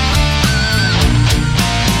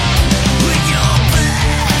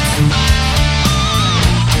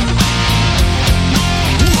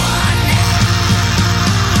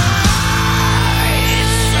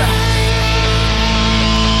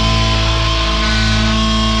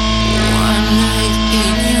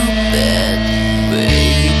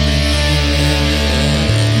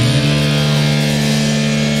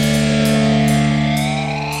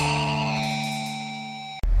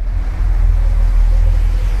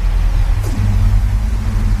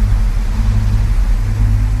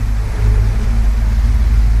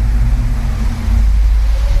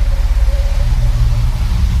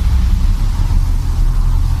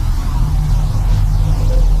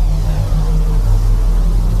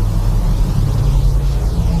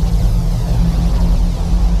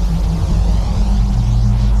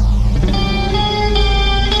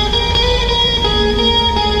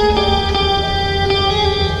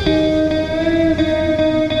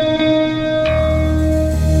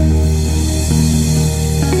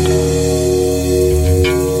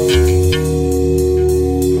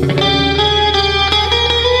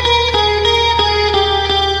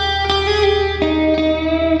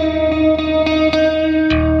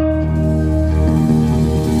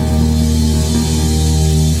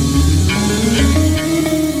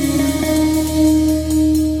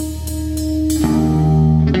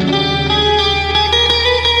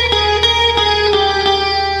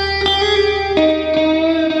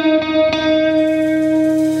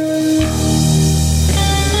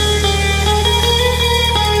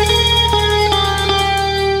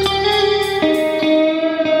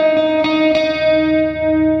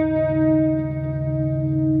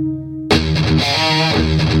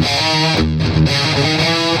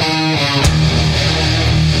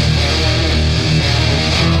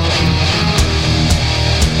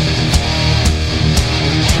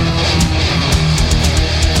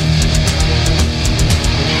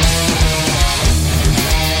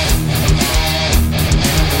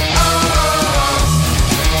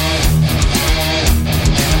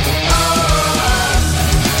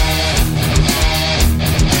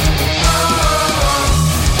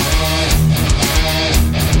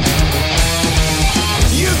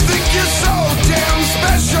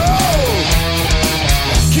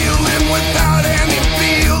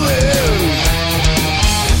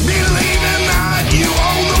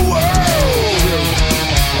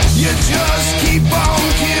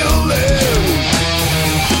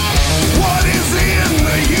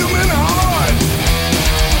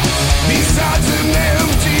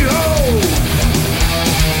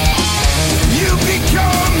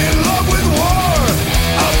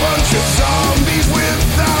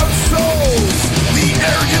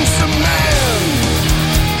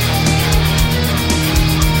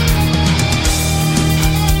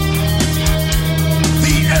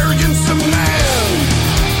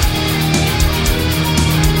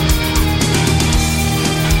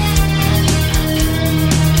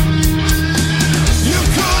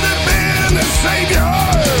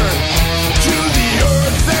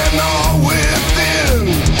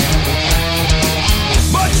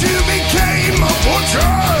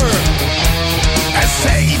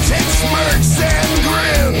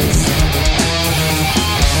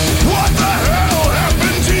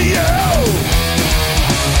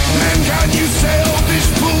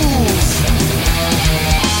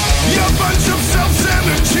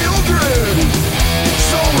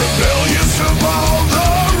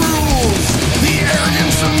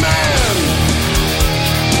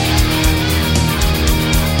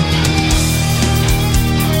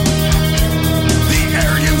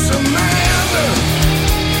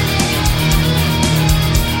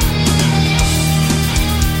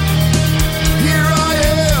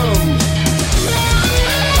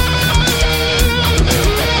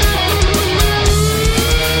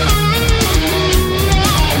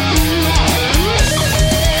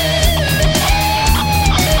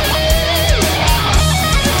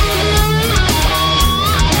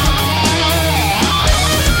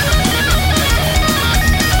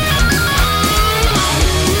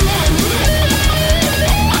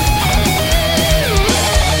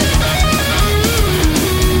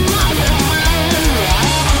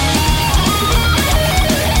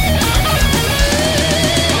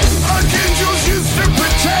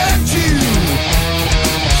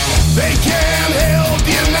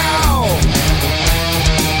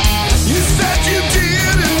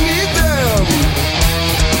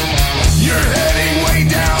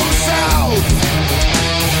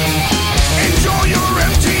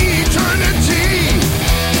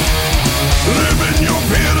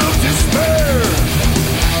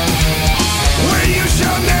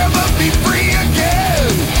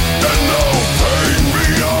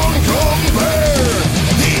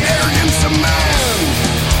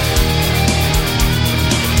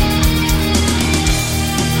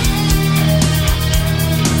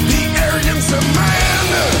 arrogance of man.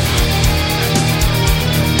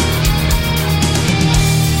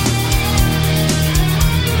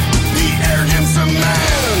 The arrogance of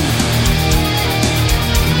man.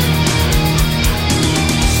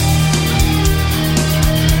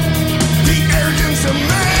 The arrogance of man.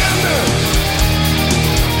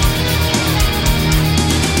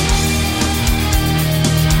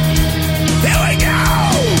 There we go!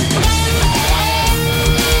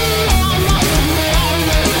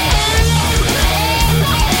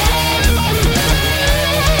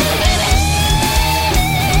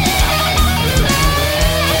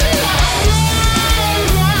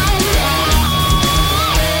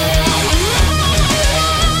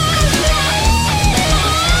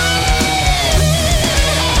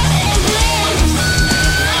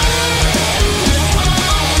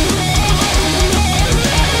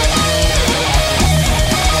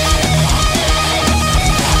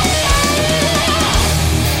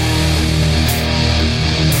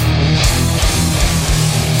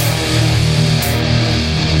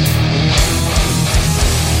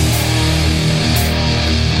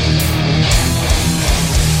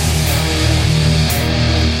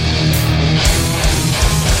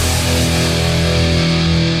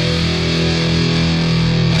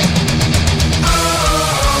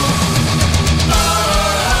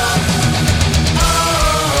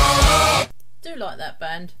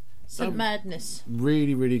 St. Madness.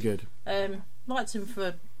 Really, really good. Liked him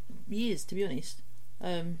for years, to be honest.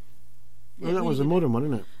 Well, that was a modern one,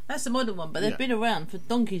 isn't it? That's a modern one, but they've been around for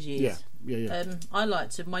donkey's years. Yeah. I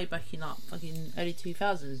liked him way back in fucking early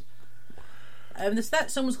 2000s. That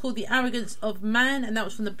song was called The Arrogance of Man, and that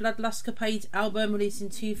was from the Bloodlustcapades album released in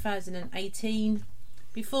 2018.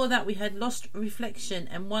 Before that, we had Lost Reflection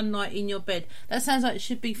and One Night in Your Bed. That sounds like it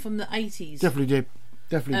should be from the 80s. Definitely did.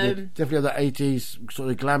 Definitely had that 80s sort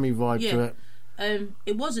of glammy vibe to it.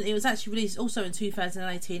 It wasn't. It was actually released also in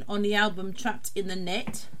 2018 on the album Trapped in the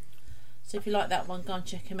Net. So if you like that one, go and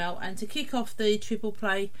check him out. And to kick off the triple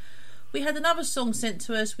play, we had another song sent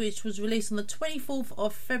to us which was released on the 24th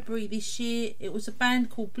of February this year. It was a band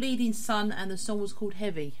called Bleeding Sun and the song was called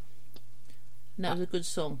Heavy. And that was a good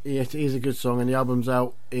song. Yes, it is a good song, and the album's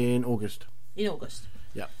out in August. Yeah.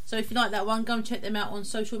 So if you like that one, go and check them out on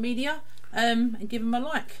social media and give them a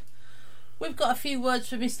like. We've got a few words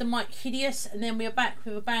for Mr. Mike Hideous, and then we are back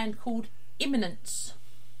with a band called Imminence.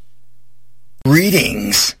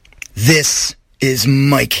 Greetings. This is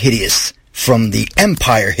Mike Hideous from the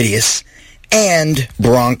Empire Hideous and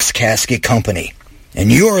Bronx Casket Company, and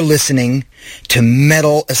you're listening to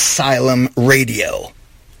Metal Asylum Radio.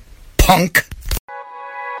 Punk.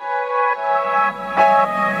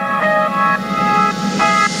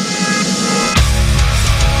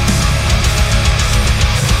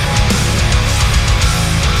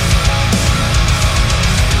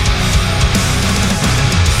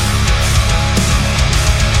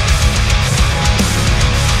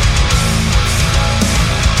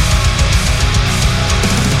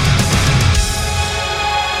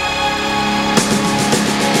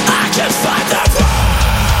 I can find the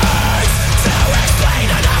words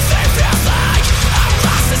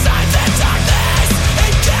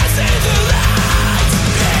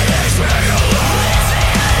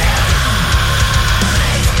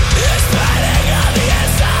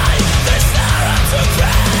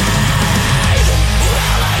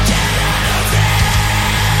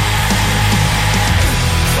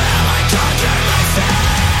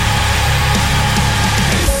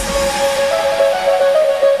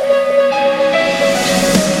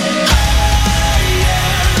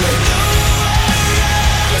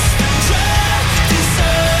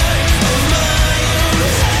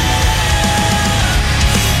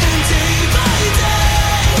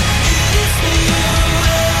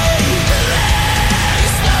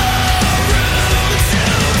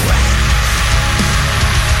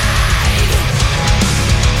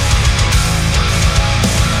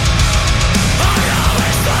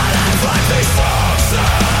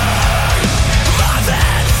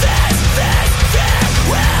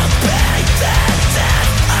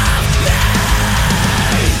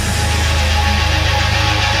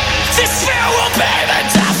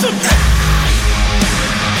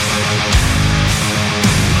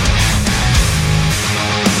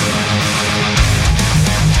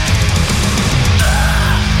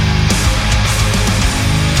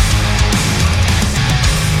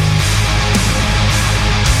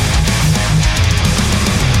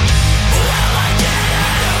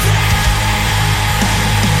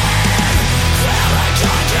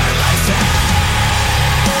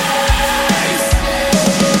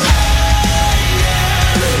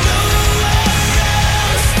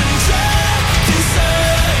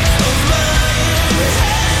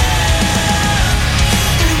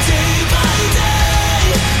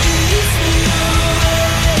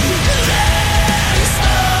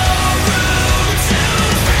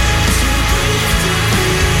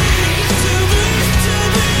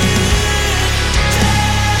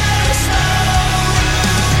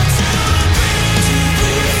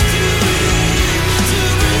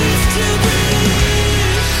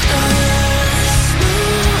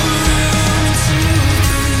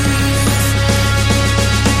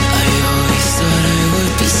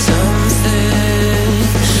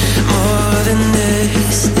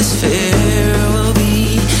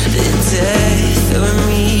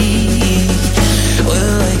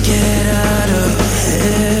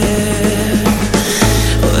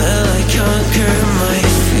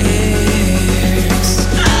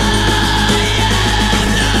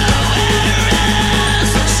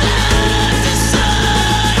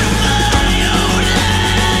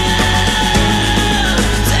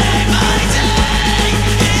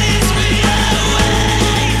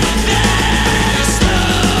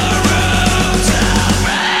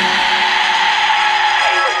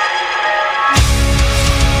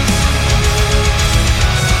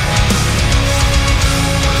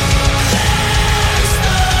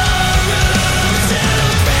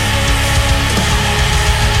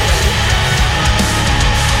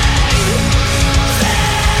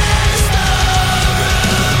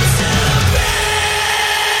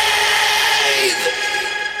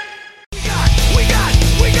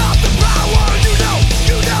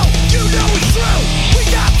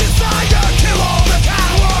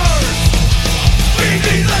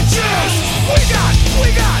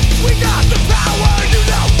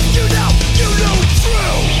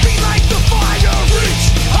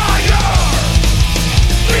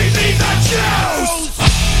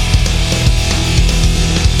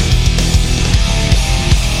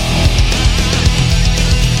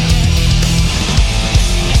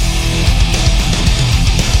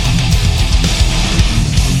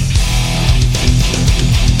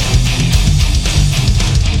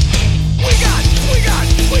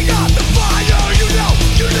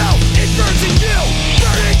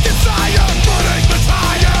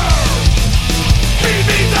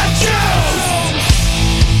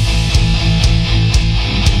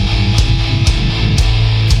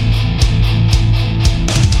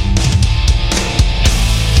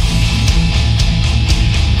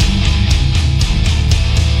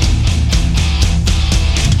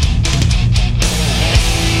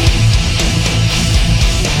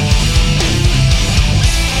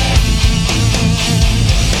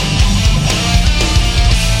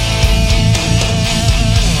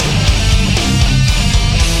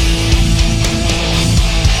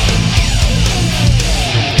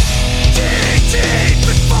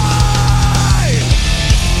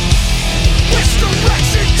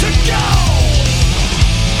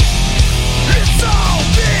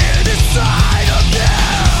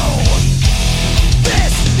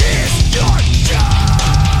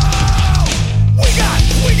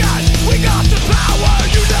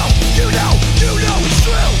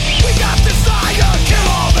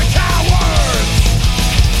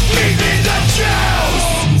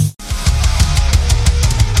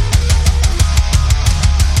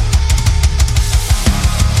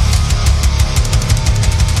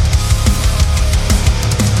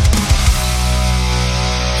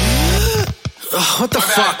What the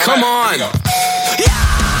fuck? Come on!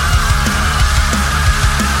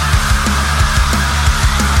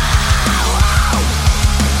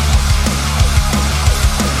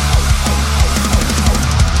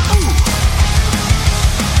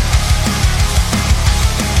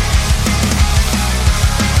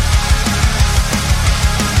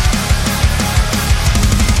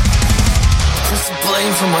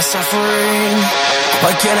 Blame for my suffering.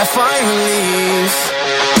 Why can't I find relief?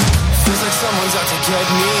 Feels like someone's out to get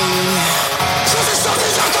me. Feels like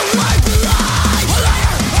something's out to wipe me out. A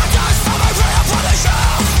liar, I just found my brain upon the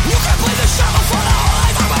shelf. You can't play the shovel for the whole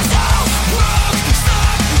life of myself. Broke,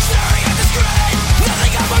 stuck, staring at the screen.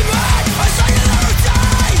 Nothing on my mind, I saw you the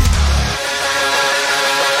routine.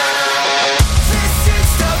 This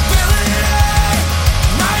instability,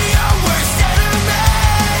 my own worst enemy.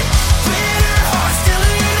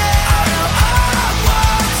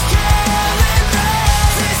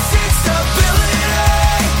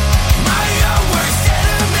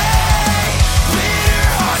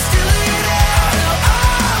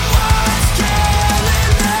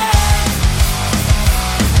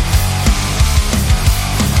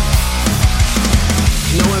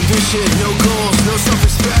 No goals, no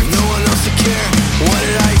self-respect, no one else to care. What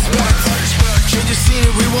did I expect? Change the scene,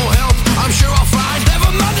 we won't help. I'm sure I'll find. Never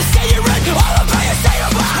mind the state you're in, all the pain you say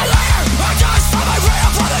you're back. A liar, I just found my brain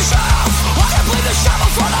upon the shelf. I can't play the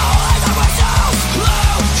shovel for the whole life of myself.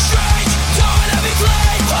 Low, strange, don't let me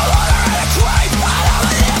play. A water and a crate, I don't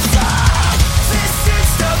believe that. This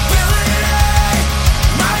instability,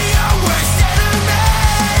 my own worst enemy.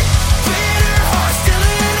 Bitter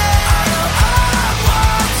hostility, I know I'm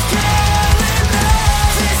what's killing me.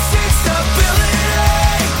 This instability,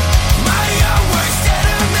 my own worst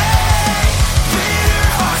enemy. Bitter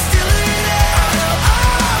hostility, I know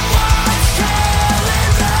I'm what's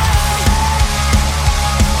killing me.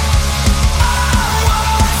 I'm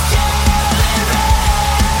what's killing me.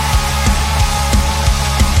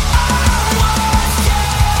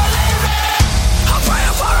 I'm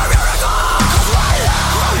praying for a miracle. 'Cause right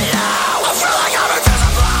now, I feel like I'm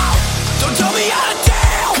invisible. Don't tell me how to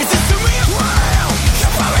deal, 'cause this to me is real. You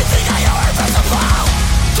probably think I am invisible.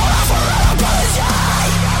 Don't offer an apology.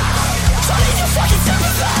 So I need your fucking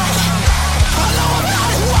sympathy. I know I'm not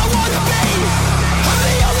who I want to be. I'm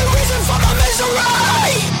the only reason for my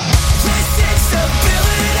misery. This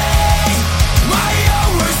instability, my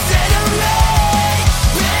own worst enemy.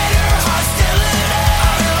 Bitter hostility,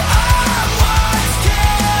 I know I'm what's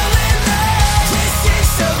killing me. This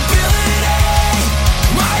instability,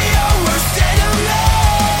 my own worst enemy.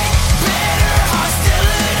 Bitter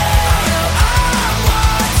hostility, I know I'm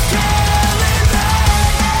what's killing me.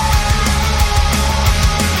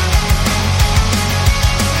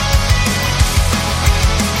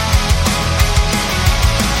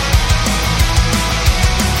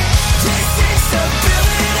 This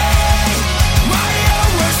instability, my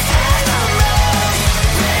own worst enemy.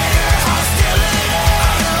 Bitter hostility,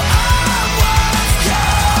 I know I'm what's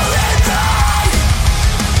killing me.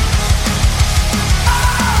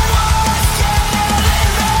 I'm what's killing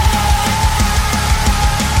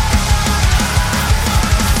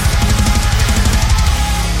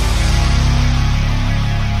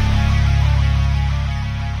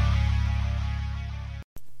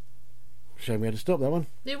Shame we had to stop that one.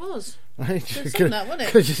 It was. Good song that, wasn't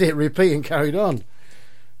it? Could just see it repeat and carried on.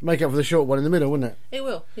 Make up for the short one in the middle, wouldn't it? It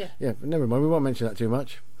will, yeah. Yeah, but never mind. We won't mention that too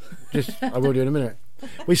much. I will do in a minute.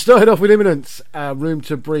 We started off with Imminence, Room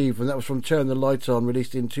to Breathe, and that was from Turn the Light On,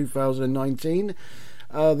 released in 2019.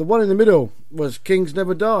 The one in the middle was Kings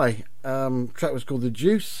Never Die. Track was called The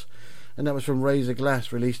Juice, and that was from Razor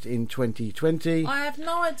Glass, released in 2020. I have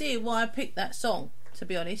no idea why I picked that song, to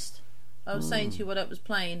be honest. I was saying to you what I was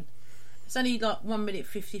playing. It's only like 1 minute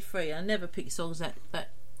 53. I never pick songs that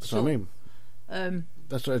That's what I mean.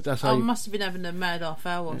 That's how I must have been having a mad half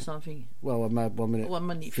hour or something. Well, a mad 1 minute. 1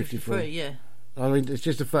 minute 53, yeah. I mean, it's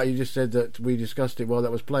just the fact you just said that we discussed it while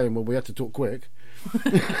that was playing. Well, we had to talk quick.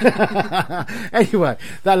 Anyway,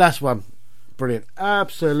 that last one, brilliant,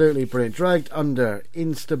 absolutely brilliant. Dragged Under,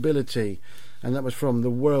 Instability, and that was from The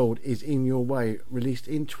World Is In Your Way, released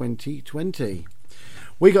in 2020.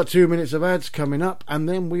 We got 2 minutes of ads coming up, and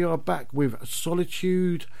then we are back with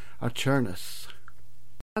Solitude Eternus.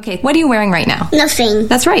 Okay, what are you wearing right now? Nothing.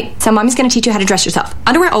 That's right. So mommy's going to teach you how to dress yourself.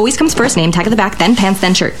 Underwear always comes first, name tag at the back, then pants,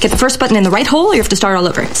 then shirt. Get the first button in the right hole or you have to start all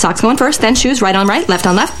over. Socks going first, then shoes, right on right, left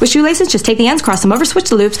on left. With shoelaces, just take the ends, cross them over, switch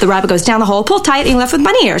the loops, the rabbit goes down the hole, pull tight, and you're left with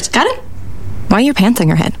bunny ears. Got it? Why are your pants on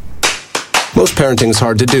your head? Most parenting is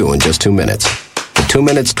hard to do in just 2 minutes. But 2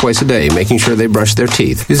 minutes twice a day making sure they brush their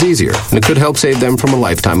teeth is easier, and it could help save them from a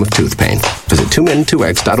lifetime of tooth pain. Visit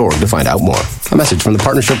 2min2x.org to find out more. A message from the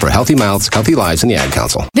Partnership for Healthy Mouths, Healthy Lives, and the Ad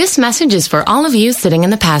Council. This message is for all of you sitting in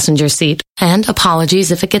the passenger seat. And apologies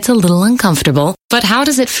if it gets a little uncomfortable. But how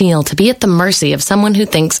does it feel to be at the mercy of someone who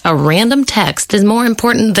thinks a random text is more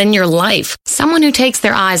important than your life? Someone who takes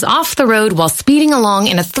their eyes off the road while speeding along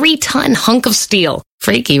in a 3-ton hunk of steel.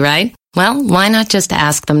 Freaky, right? Well, why not just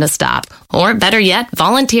ask them to stop? Or better yet,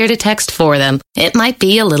 volunteer to text for them. It might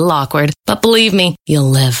be a little awkward, but believe me, you'll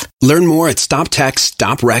live. Learn more at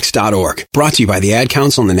StopTextStopWrecks.org. Brought to you by the Ad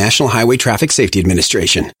Council and the National Highway Traffic Safety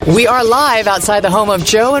Administration. We are live outside the home of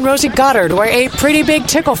Joe and Rosie Goddard, where a pretty big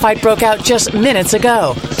tickle fight broke out just minutes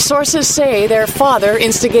ago. Sources say their father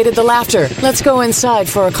instigated the laughter. Let's go inside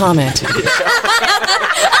for a comment.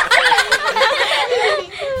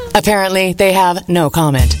 Apparently, they have no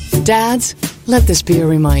comment. Dads, let this be a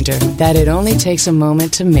reminder that it only takes a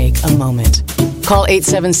moment to make a moment. Call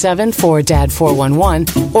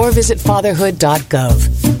 877-4DAD-411 or visit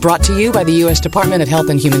fatherhood.gov. Brought to you by the U.S. Department of Health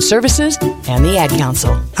and Human Services and the Ad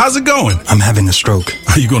Council. How's it going? I'm having a stroke.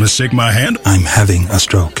 Are you going to shake my hand? I'm having a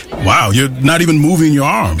stroke. Wow, you're not even moving your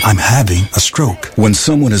arm. I'm having a stroke. When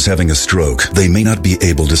someone is having a stroke, they may not be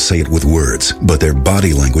able to say it with words, but their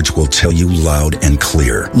body language will tell you loud and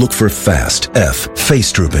clear. Look for FAST. F,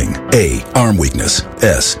 face drooping. A, arm weakness.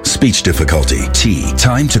 S, speech difficulty. T,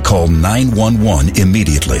 time to call 911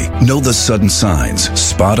 immediately. Know the sudden signs.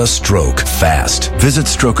 Spot a stroke fast. Visit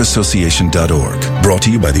strokeassociation.org. Brought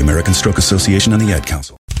to you by the American Stroke Association and the Ad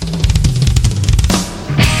Council.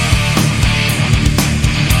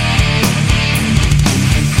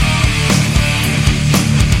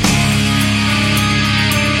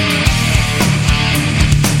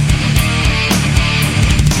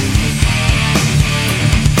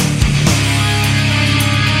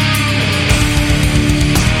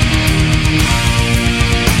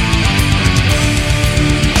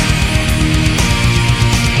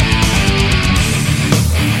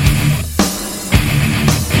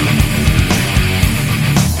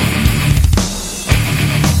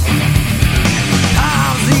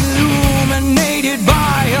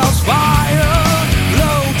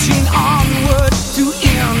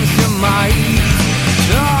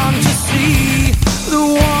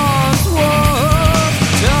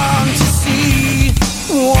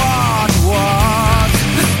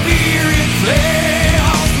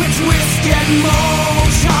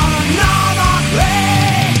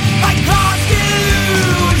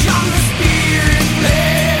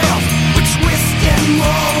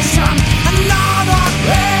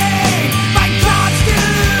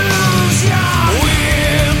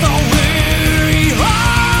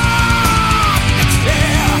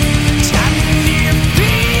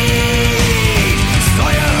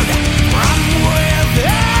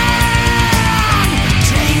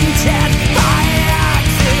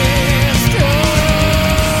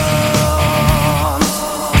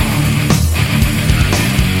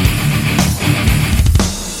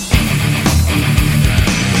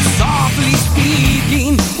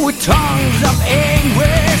 Tongues of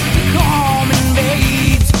anguish, the calm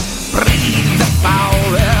invades. Breathe the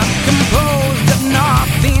power, composed of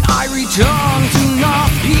nothing. I return to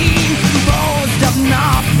nothing, composed of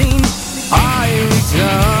nothing. I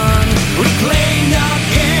return, reclaimed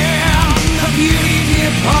again. The beauty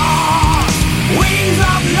departs, wings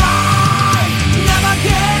of light, never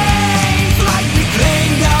gains. Like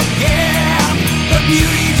reclaimed again. The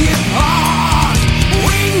beauty departs,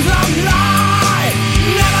 wings of light.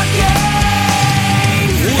 Never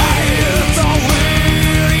gains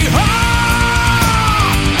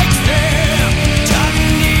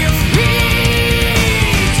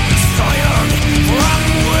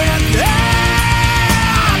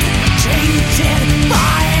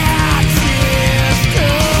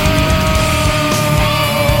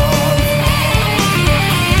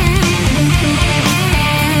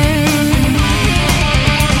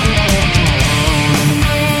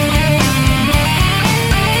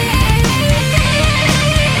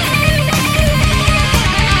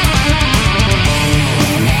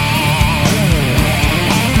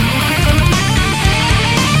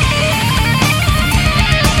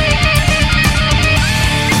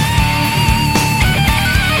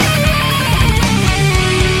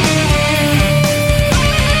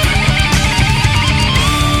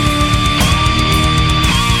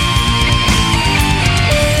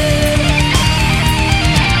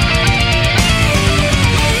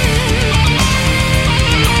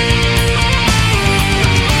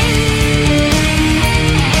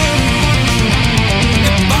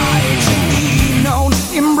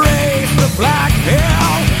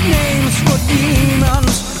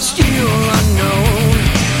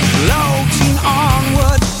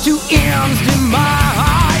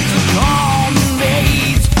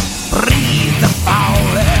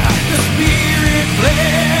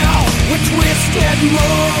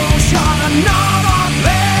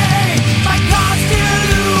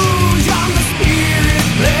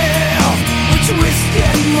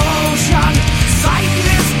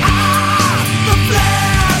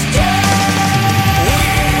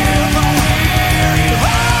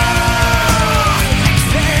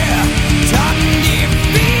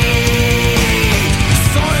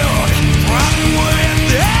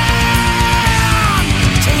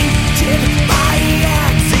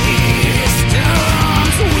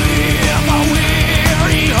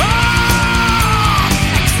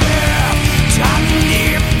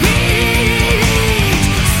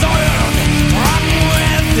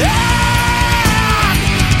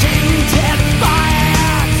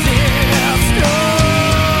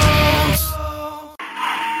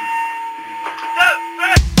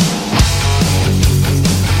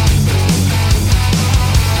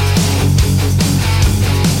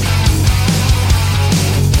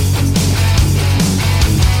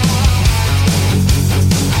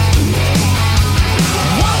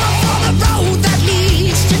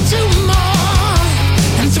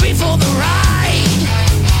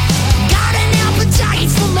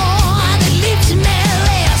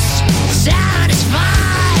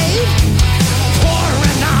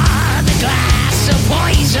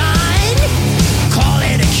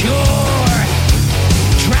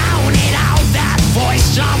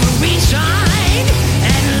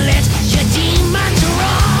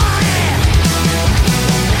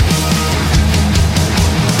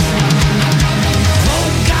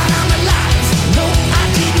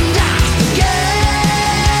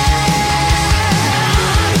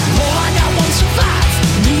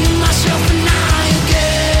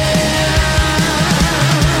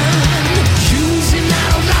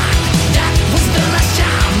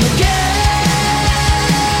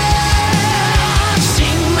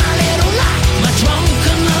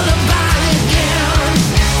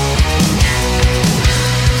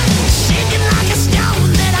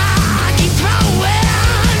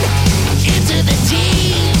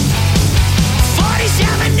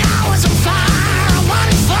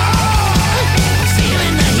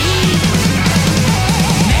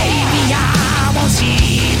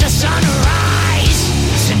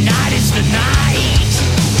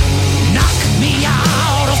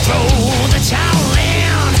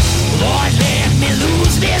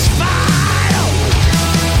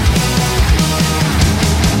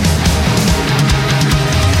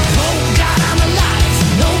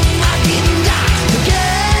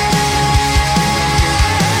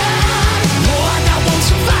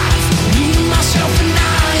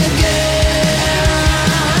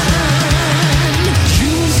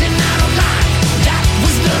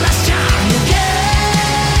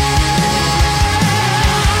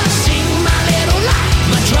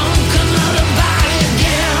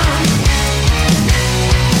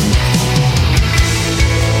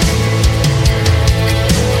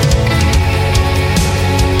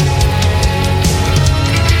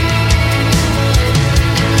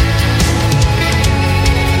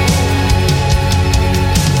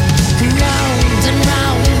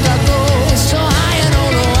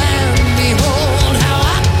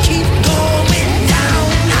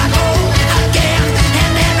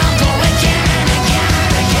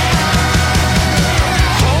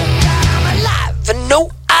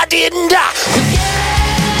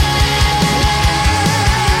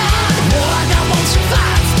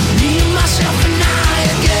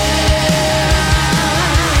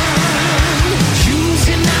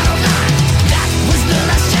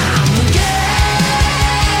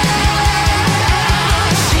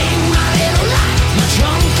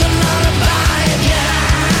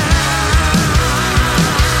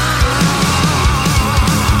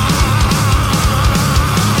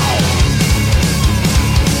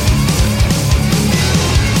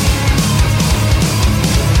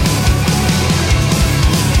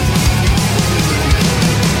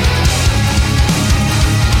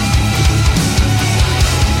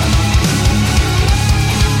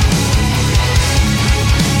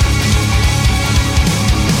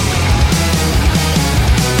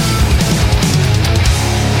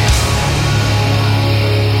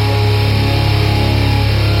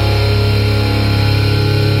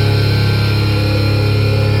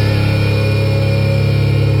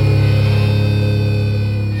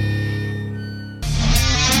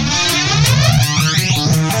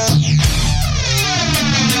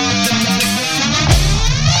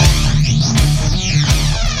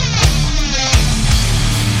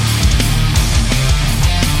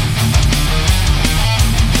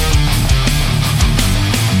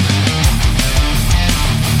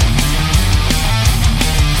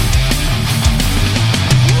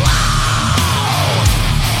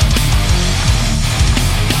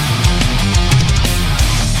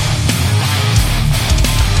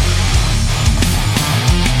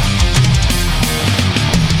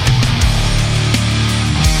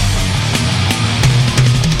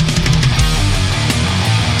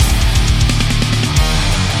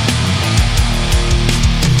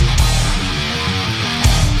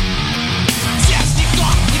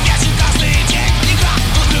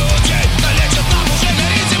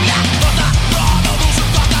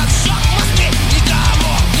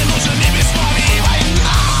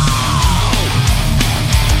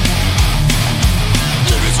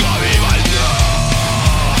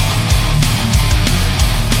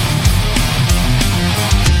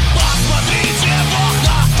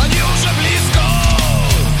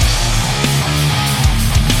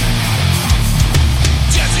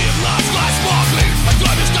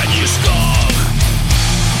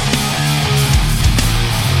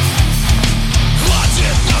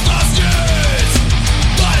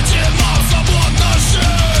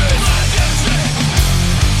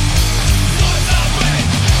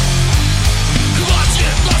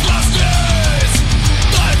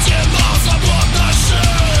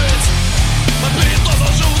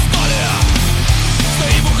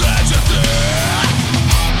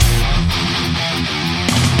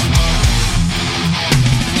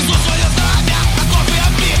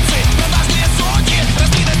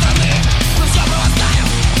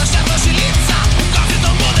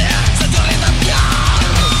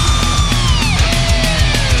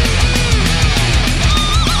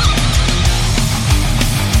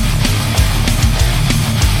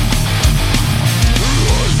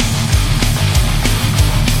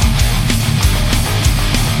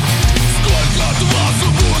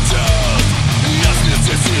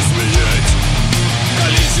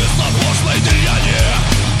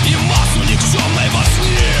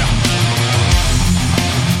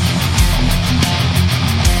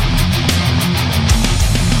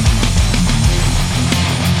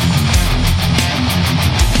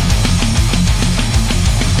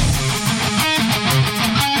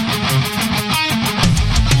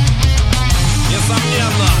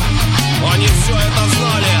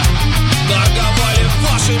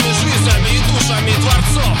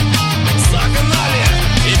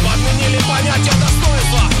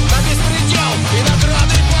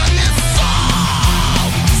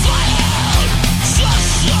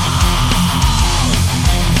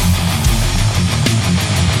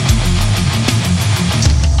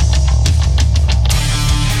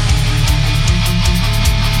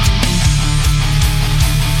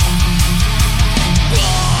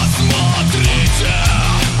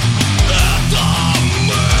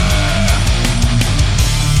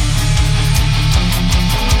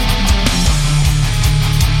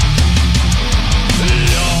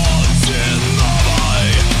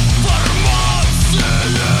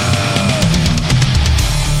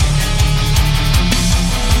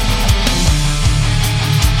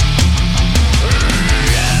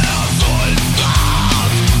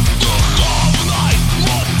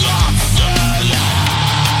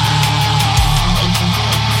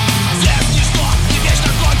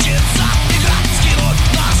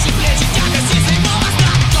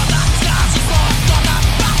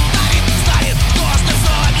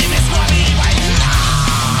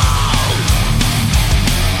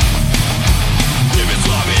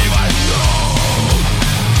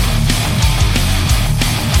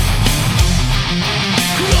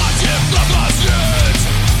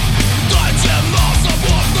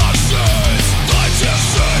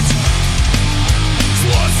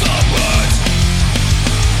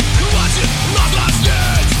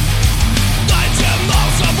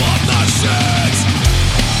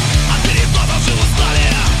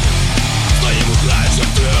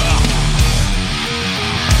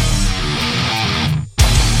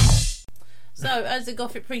So, as the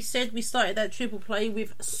Gothic Priest said, we started that triple play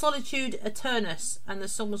with Solitude Eternus, and the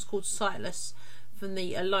song was called Sightless, from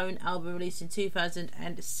the Alone album released in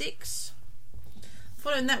 2006.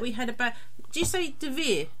 Following that, we had about... Do you say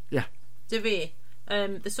Devere? Yeah. Devere.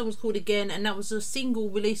 The song was called Again, and that was a single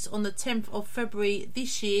released on the 10th of February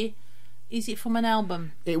this year. Is it from an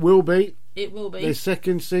album? It will be. It will be. The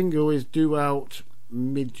second single is due out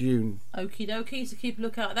mid-June. Okie dokie, so keep a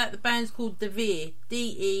look out at that. The band's called Devere,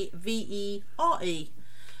 Devere.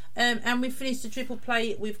 And we finished the triple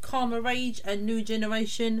play with Karma Rage and New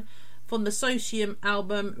Generation from the Socium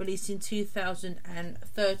album released in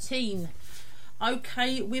 2013.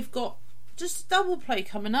 Okay, we've got just a double play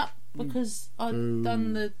coming up because I've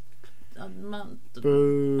done the...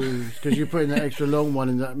 Boo! Because you're putting that extra long one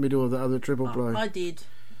in that middle of the other triple play. I did.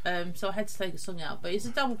 So I had to take a song out, but it's a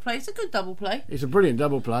double play. It's a good double play. It's a brilliant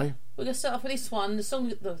double play. We're going to start off with this one. The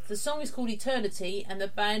song is called Eternity, and the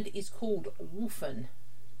band is called Wolfen.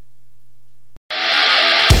 Eternity.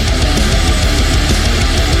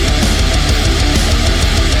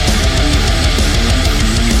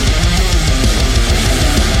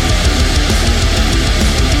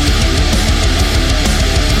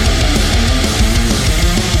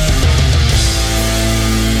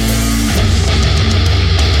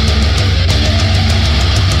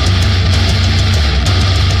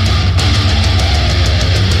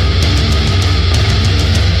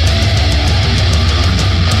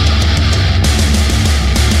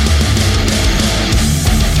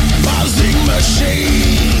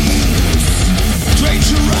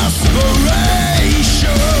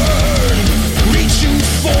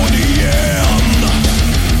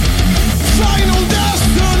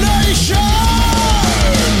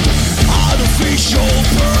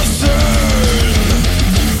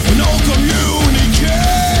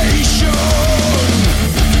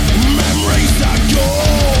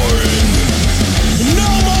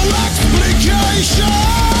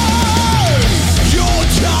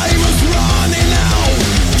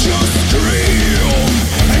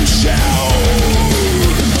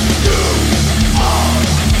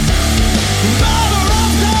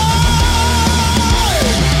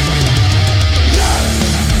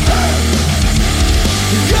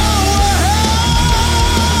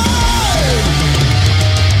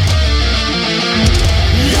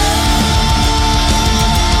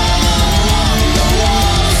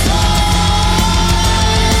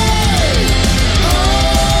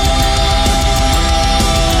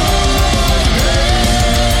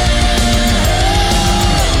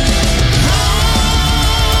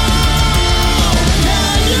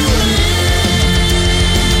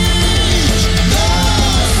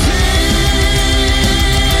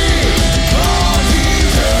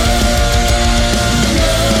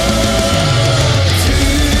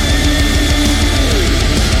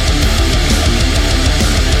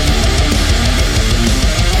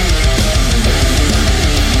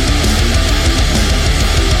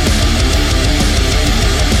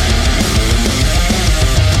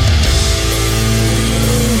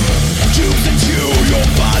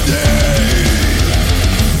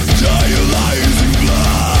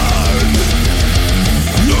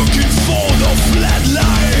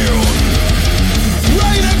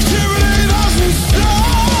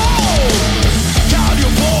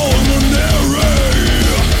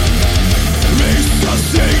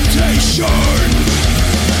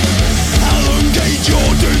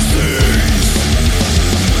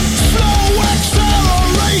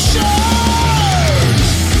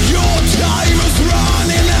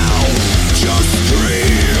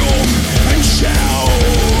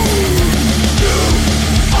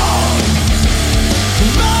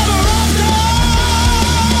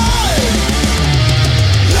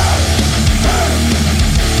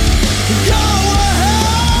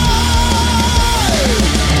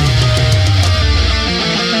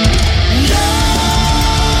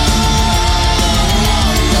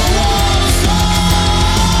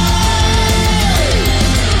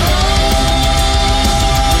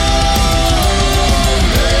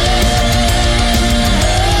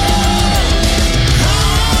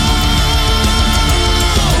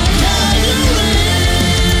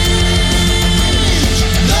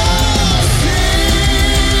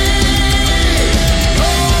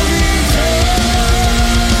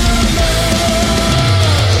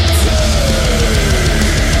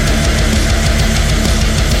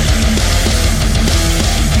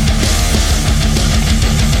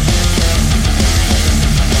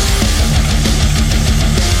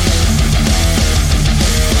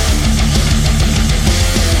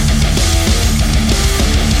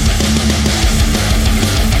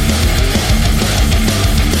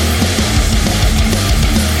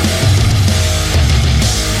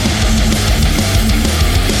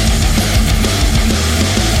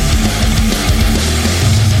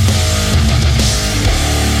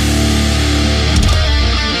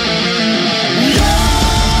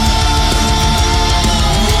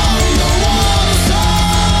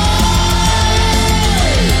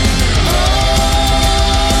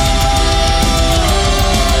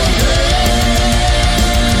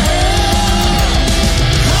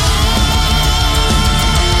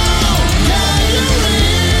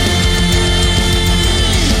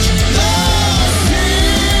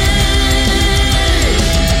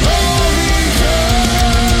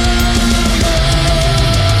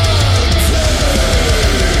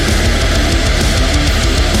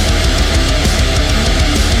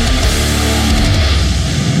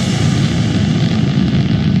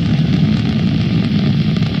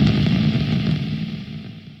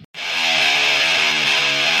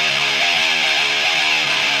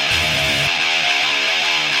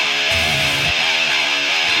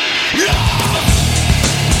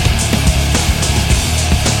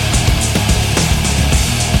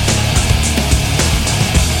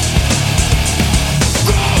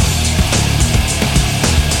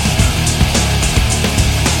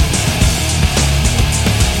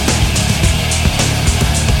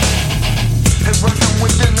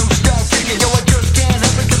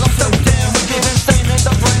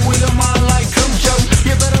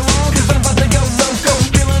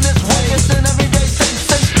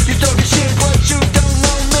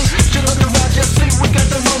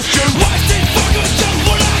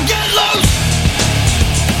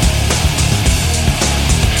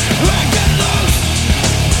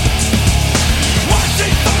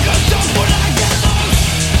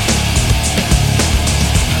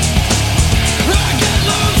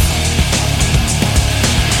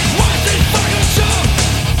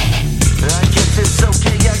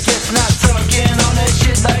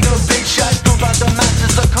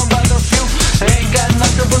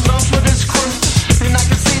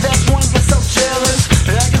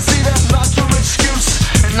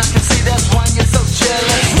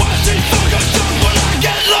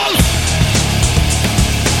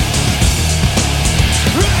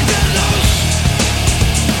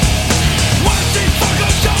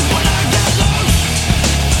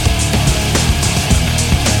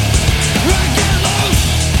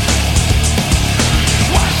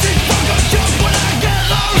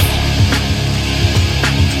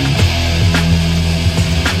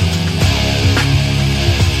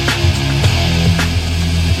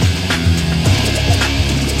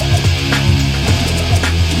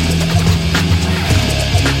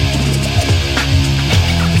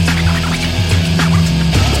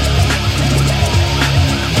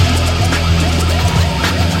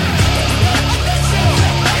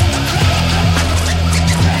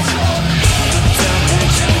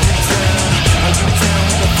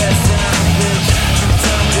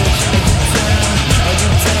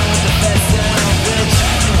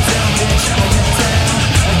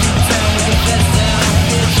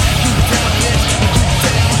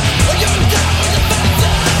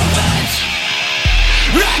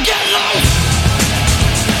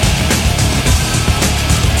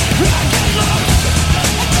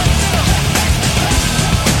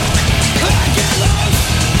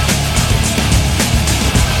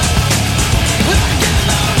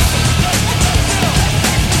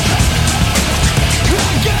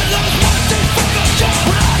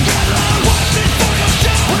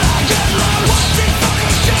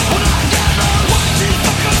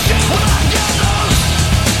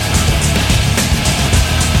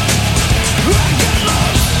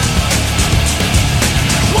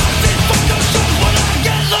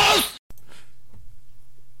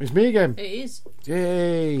 It's me again. It is.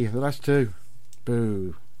 Yay, the last two.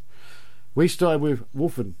 Boo. We started with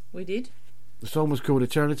Wolfen. We did. The song was called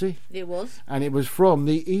Eternity. It was. And it was from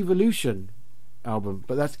the Evolution album,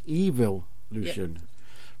 but that's Evolution. Yep.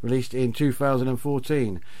 Released in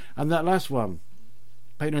 2014. And that last one,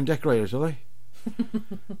 Painter and Decorators, are they?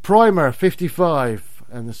 Primer 55,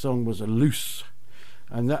 and the song was Loose.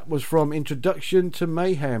 And that was from Introduction to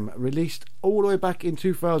Mayhem, released all the way back in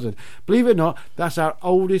 2000. Believe it or not, that's our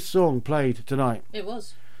oldest song played tonight. It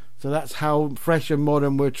was. So that's how fresh and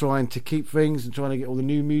modern we're trying to keep things and trying to get all the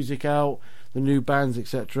new music out, the new bands,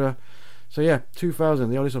 etc. So yeah, 2000,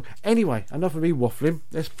 the oldest song. Anyway, enough of me waffling.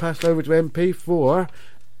 Let's pass over to MP for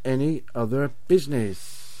any other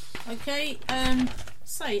business. Okay,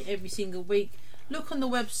 say it every single week. Look on the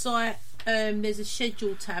website. There's a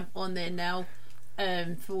schedule tab on there now.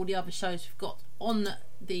 For all the other shows we've got on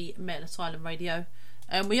the Metal Asylum Radio,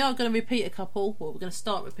 and we are going to repeat a couple. Well, we're going to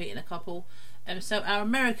start repeating a couple, so our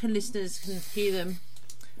American listeners can hear them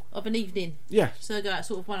of an evening. Yeah. So they go at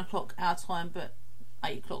sort of 1 o'clock our time, but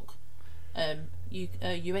 8 o'clock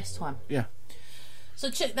US time. Yeah.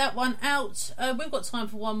 So check that one out. We've got time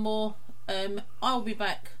for one more. I'll be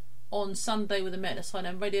back on Sunday with the Metal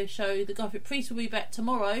Asylum Radio show. The Gothic Priest will be back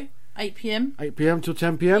tomorrow. 8 p.m. 8 p.m. till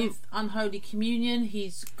 10 p.m. with Unholy Communion,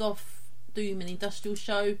 his goth, doom and industrial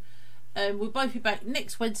show. We'll both be back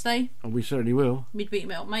next Wednesday. And we certainly will. Midweek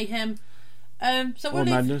Metal Mayhem. So or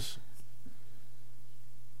Madness.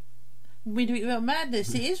 Midweek Metal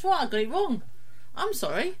Madness. It is right. I got it wrong. I'm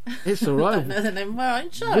sorry. It's all right. I don't know the name of our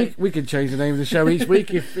own show. We can change the name of the show each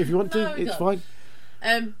week if you want to. It's fine.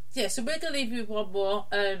 Yeah. So we're going to leave you with one more.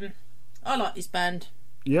 I like this band.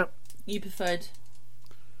 Yep. You preferred.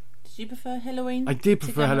 Did you prefer Halloween? I did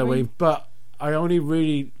prefer Halloween, but I only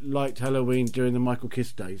really liked Halloween during the Michael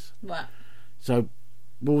Kiss days. Right. So,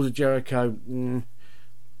 Walls of Jericho,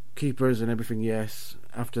 Keepers and everything, yes.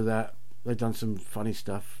 After that, they've done some funny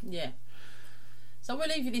stuff. Yeah. So we'll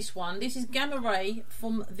leave you this one. This is Gamma Ray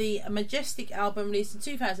from the Majestic album released in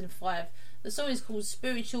 2005. The song is called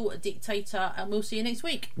Spiritual Dictator, and we'll see you next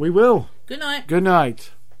week. We will. Good night. Good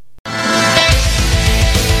night.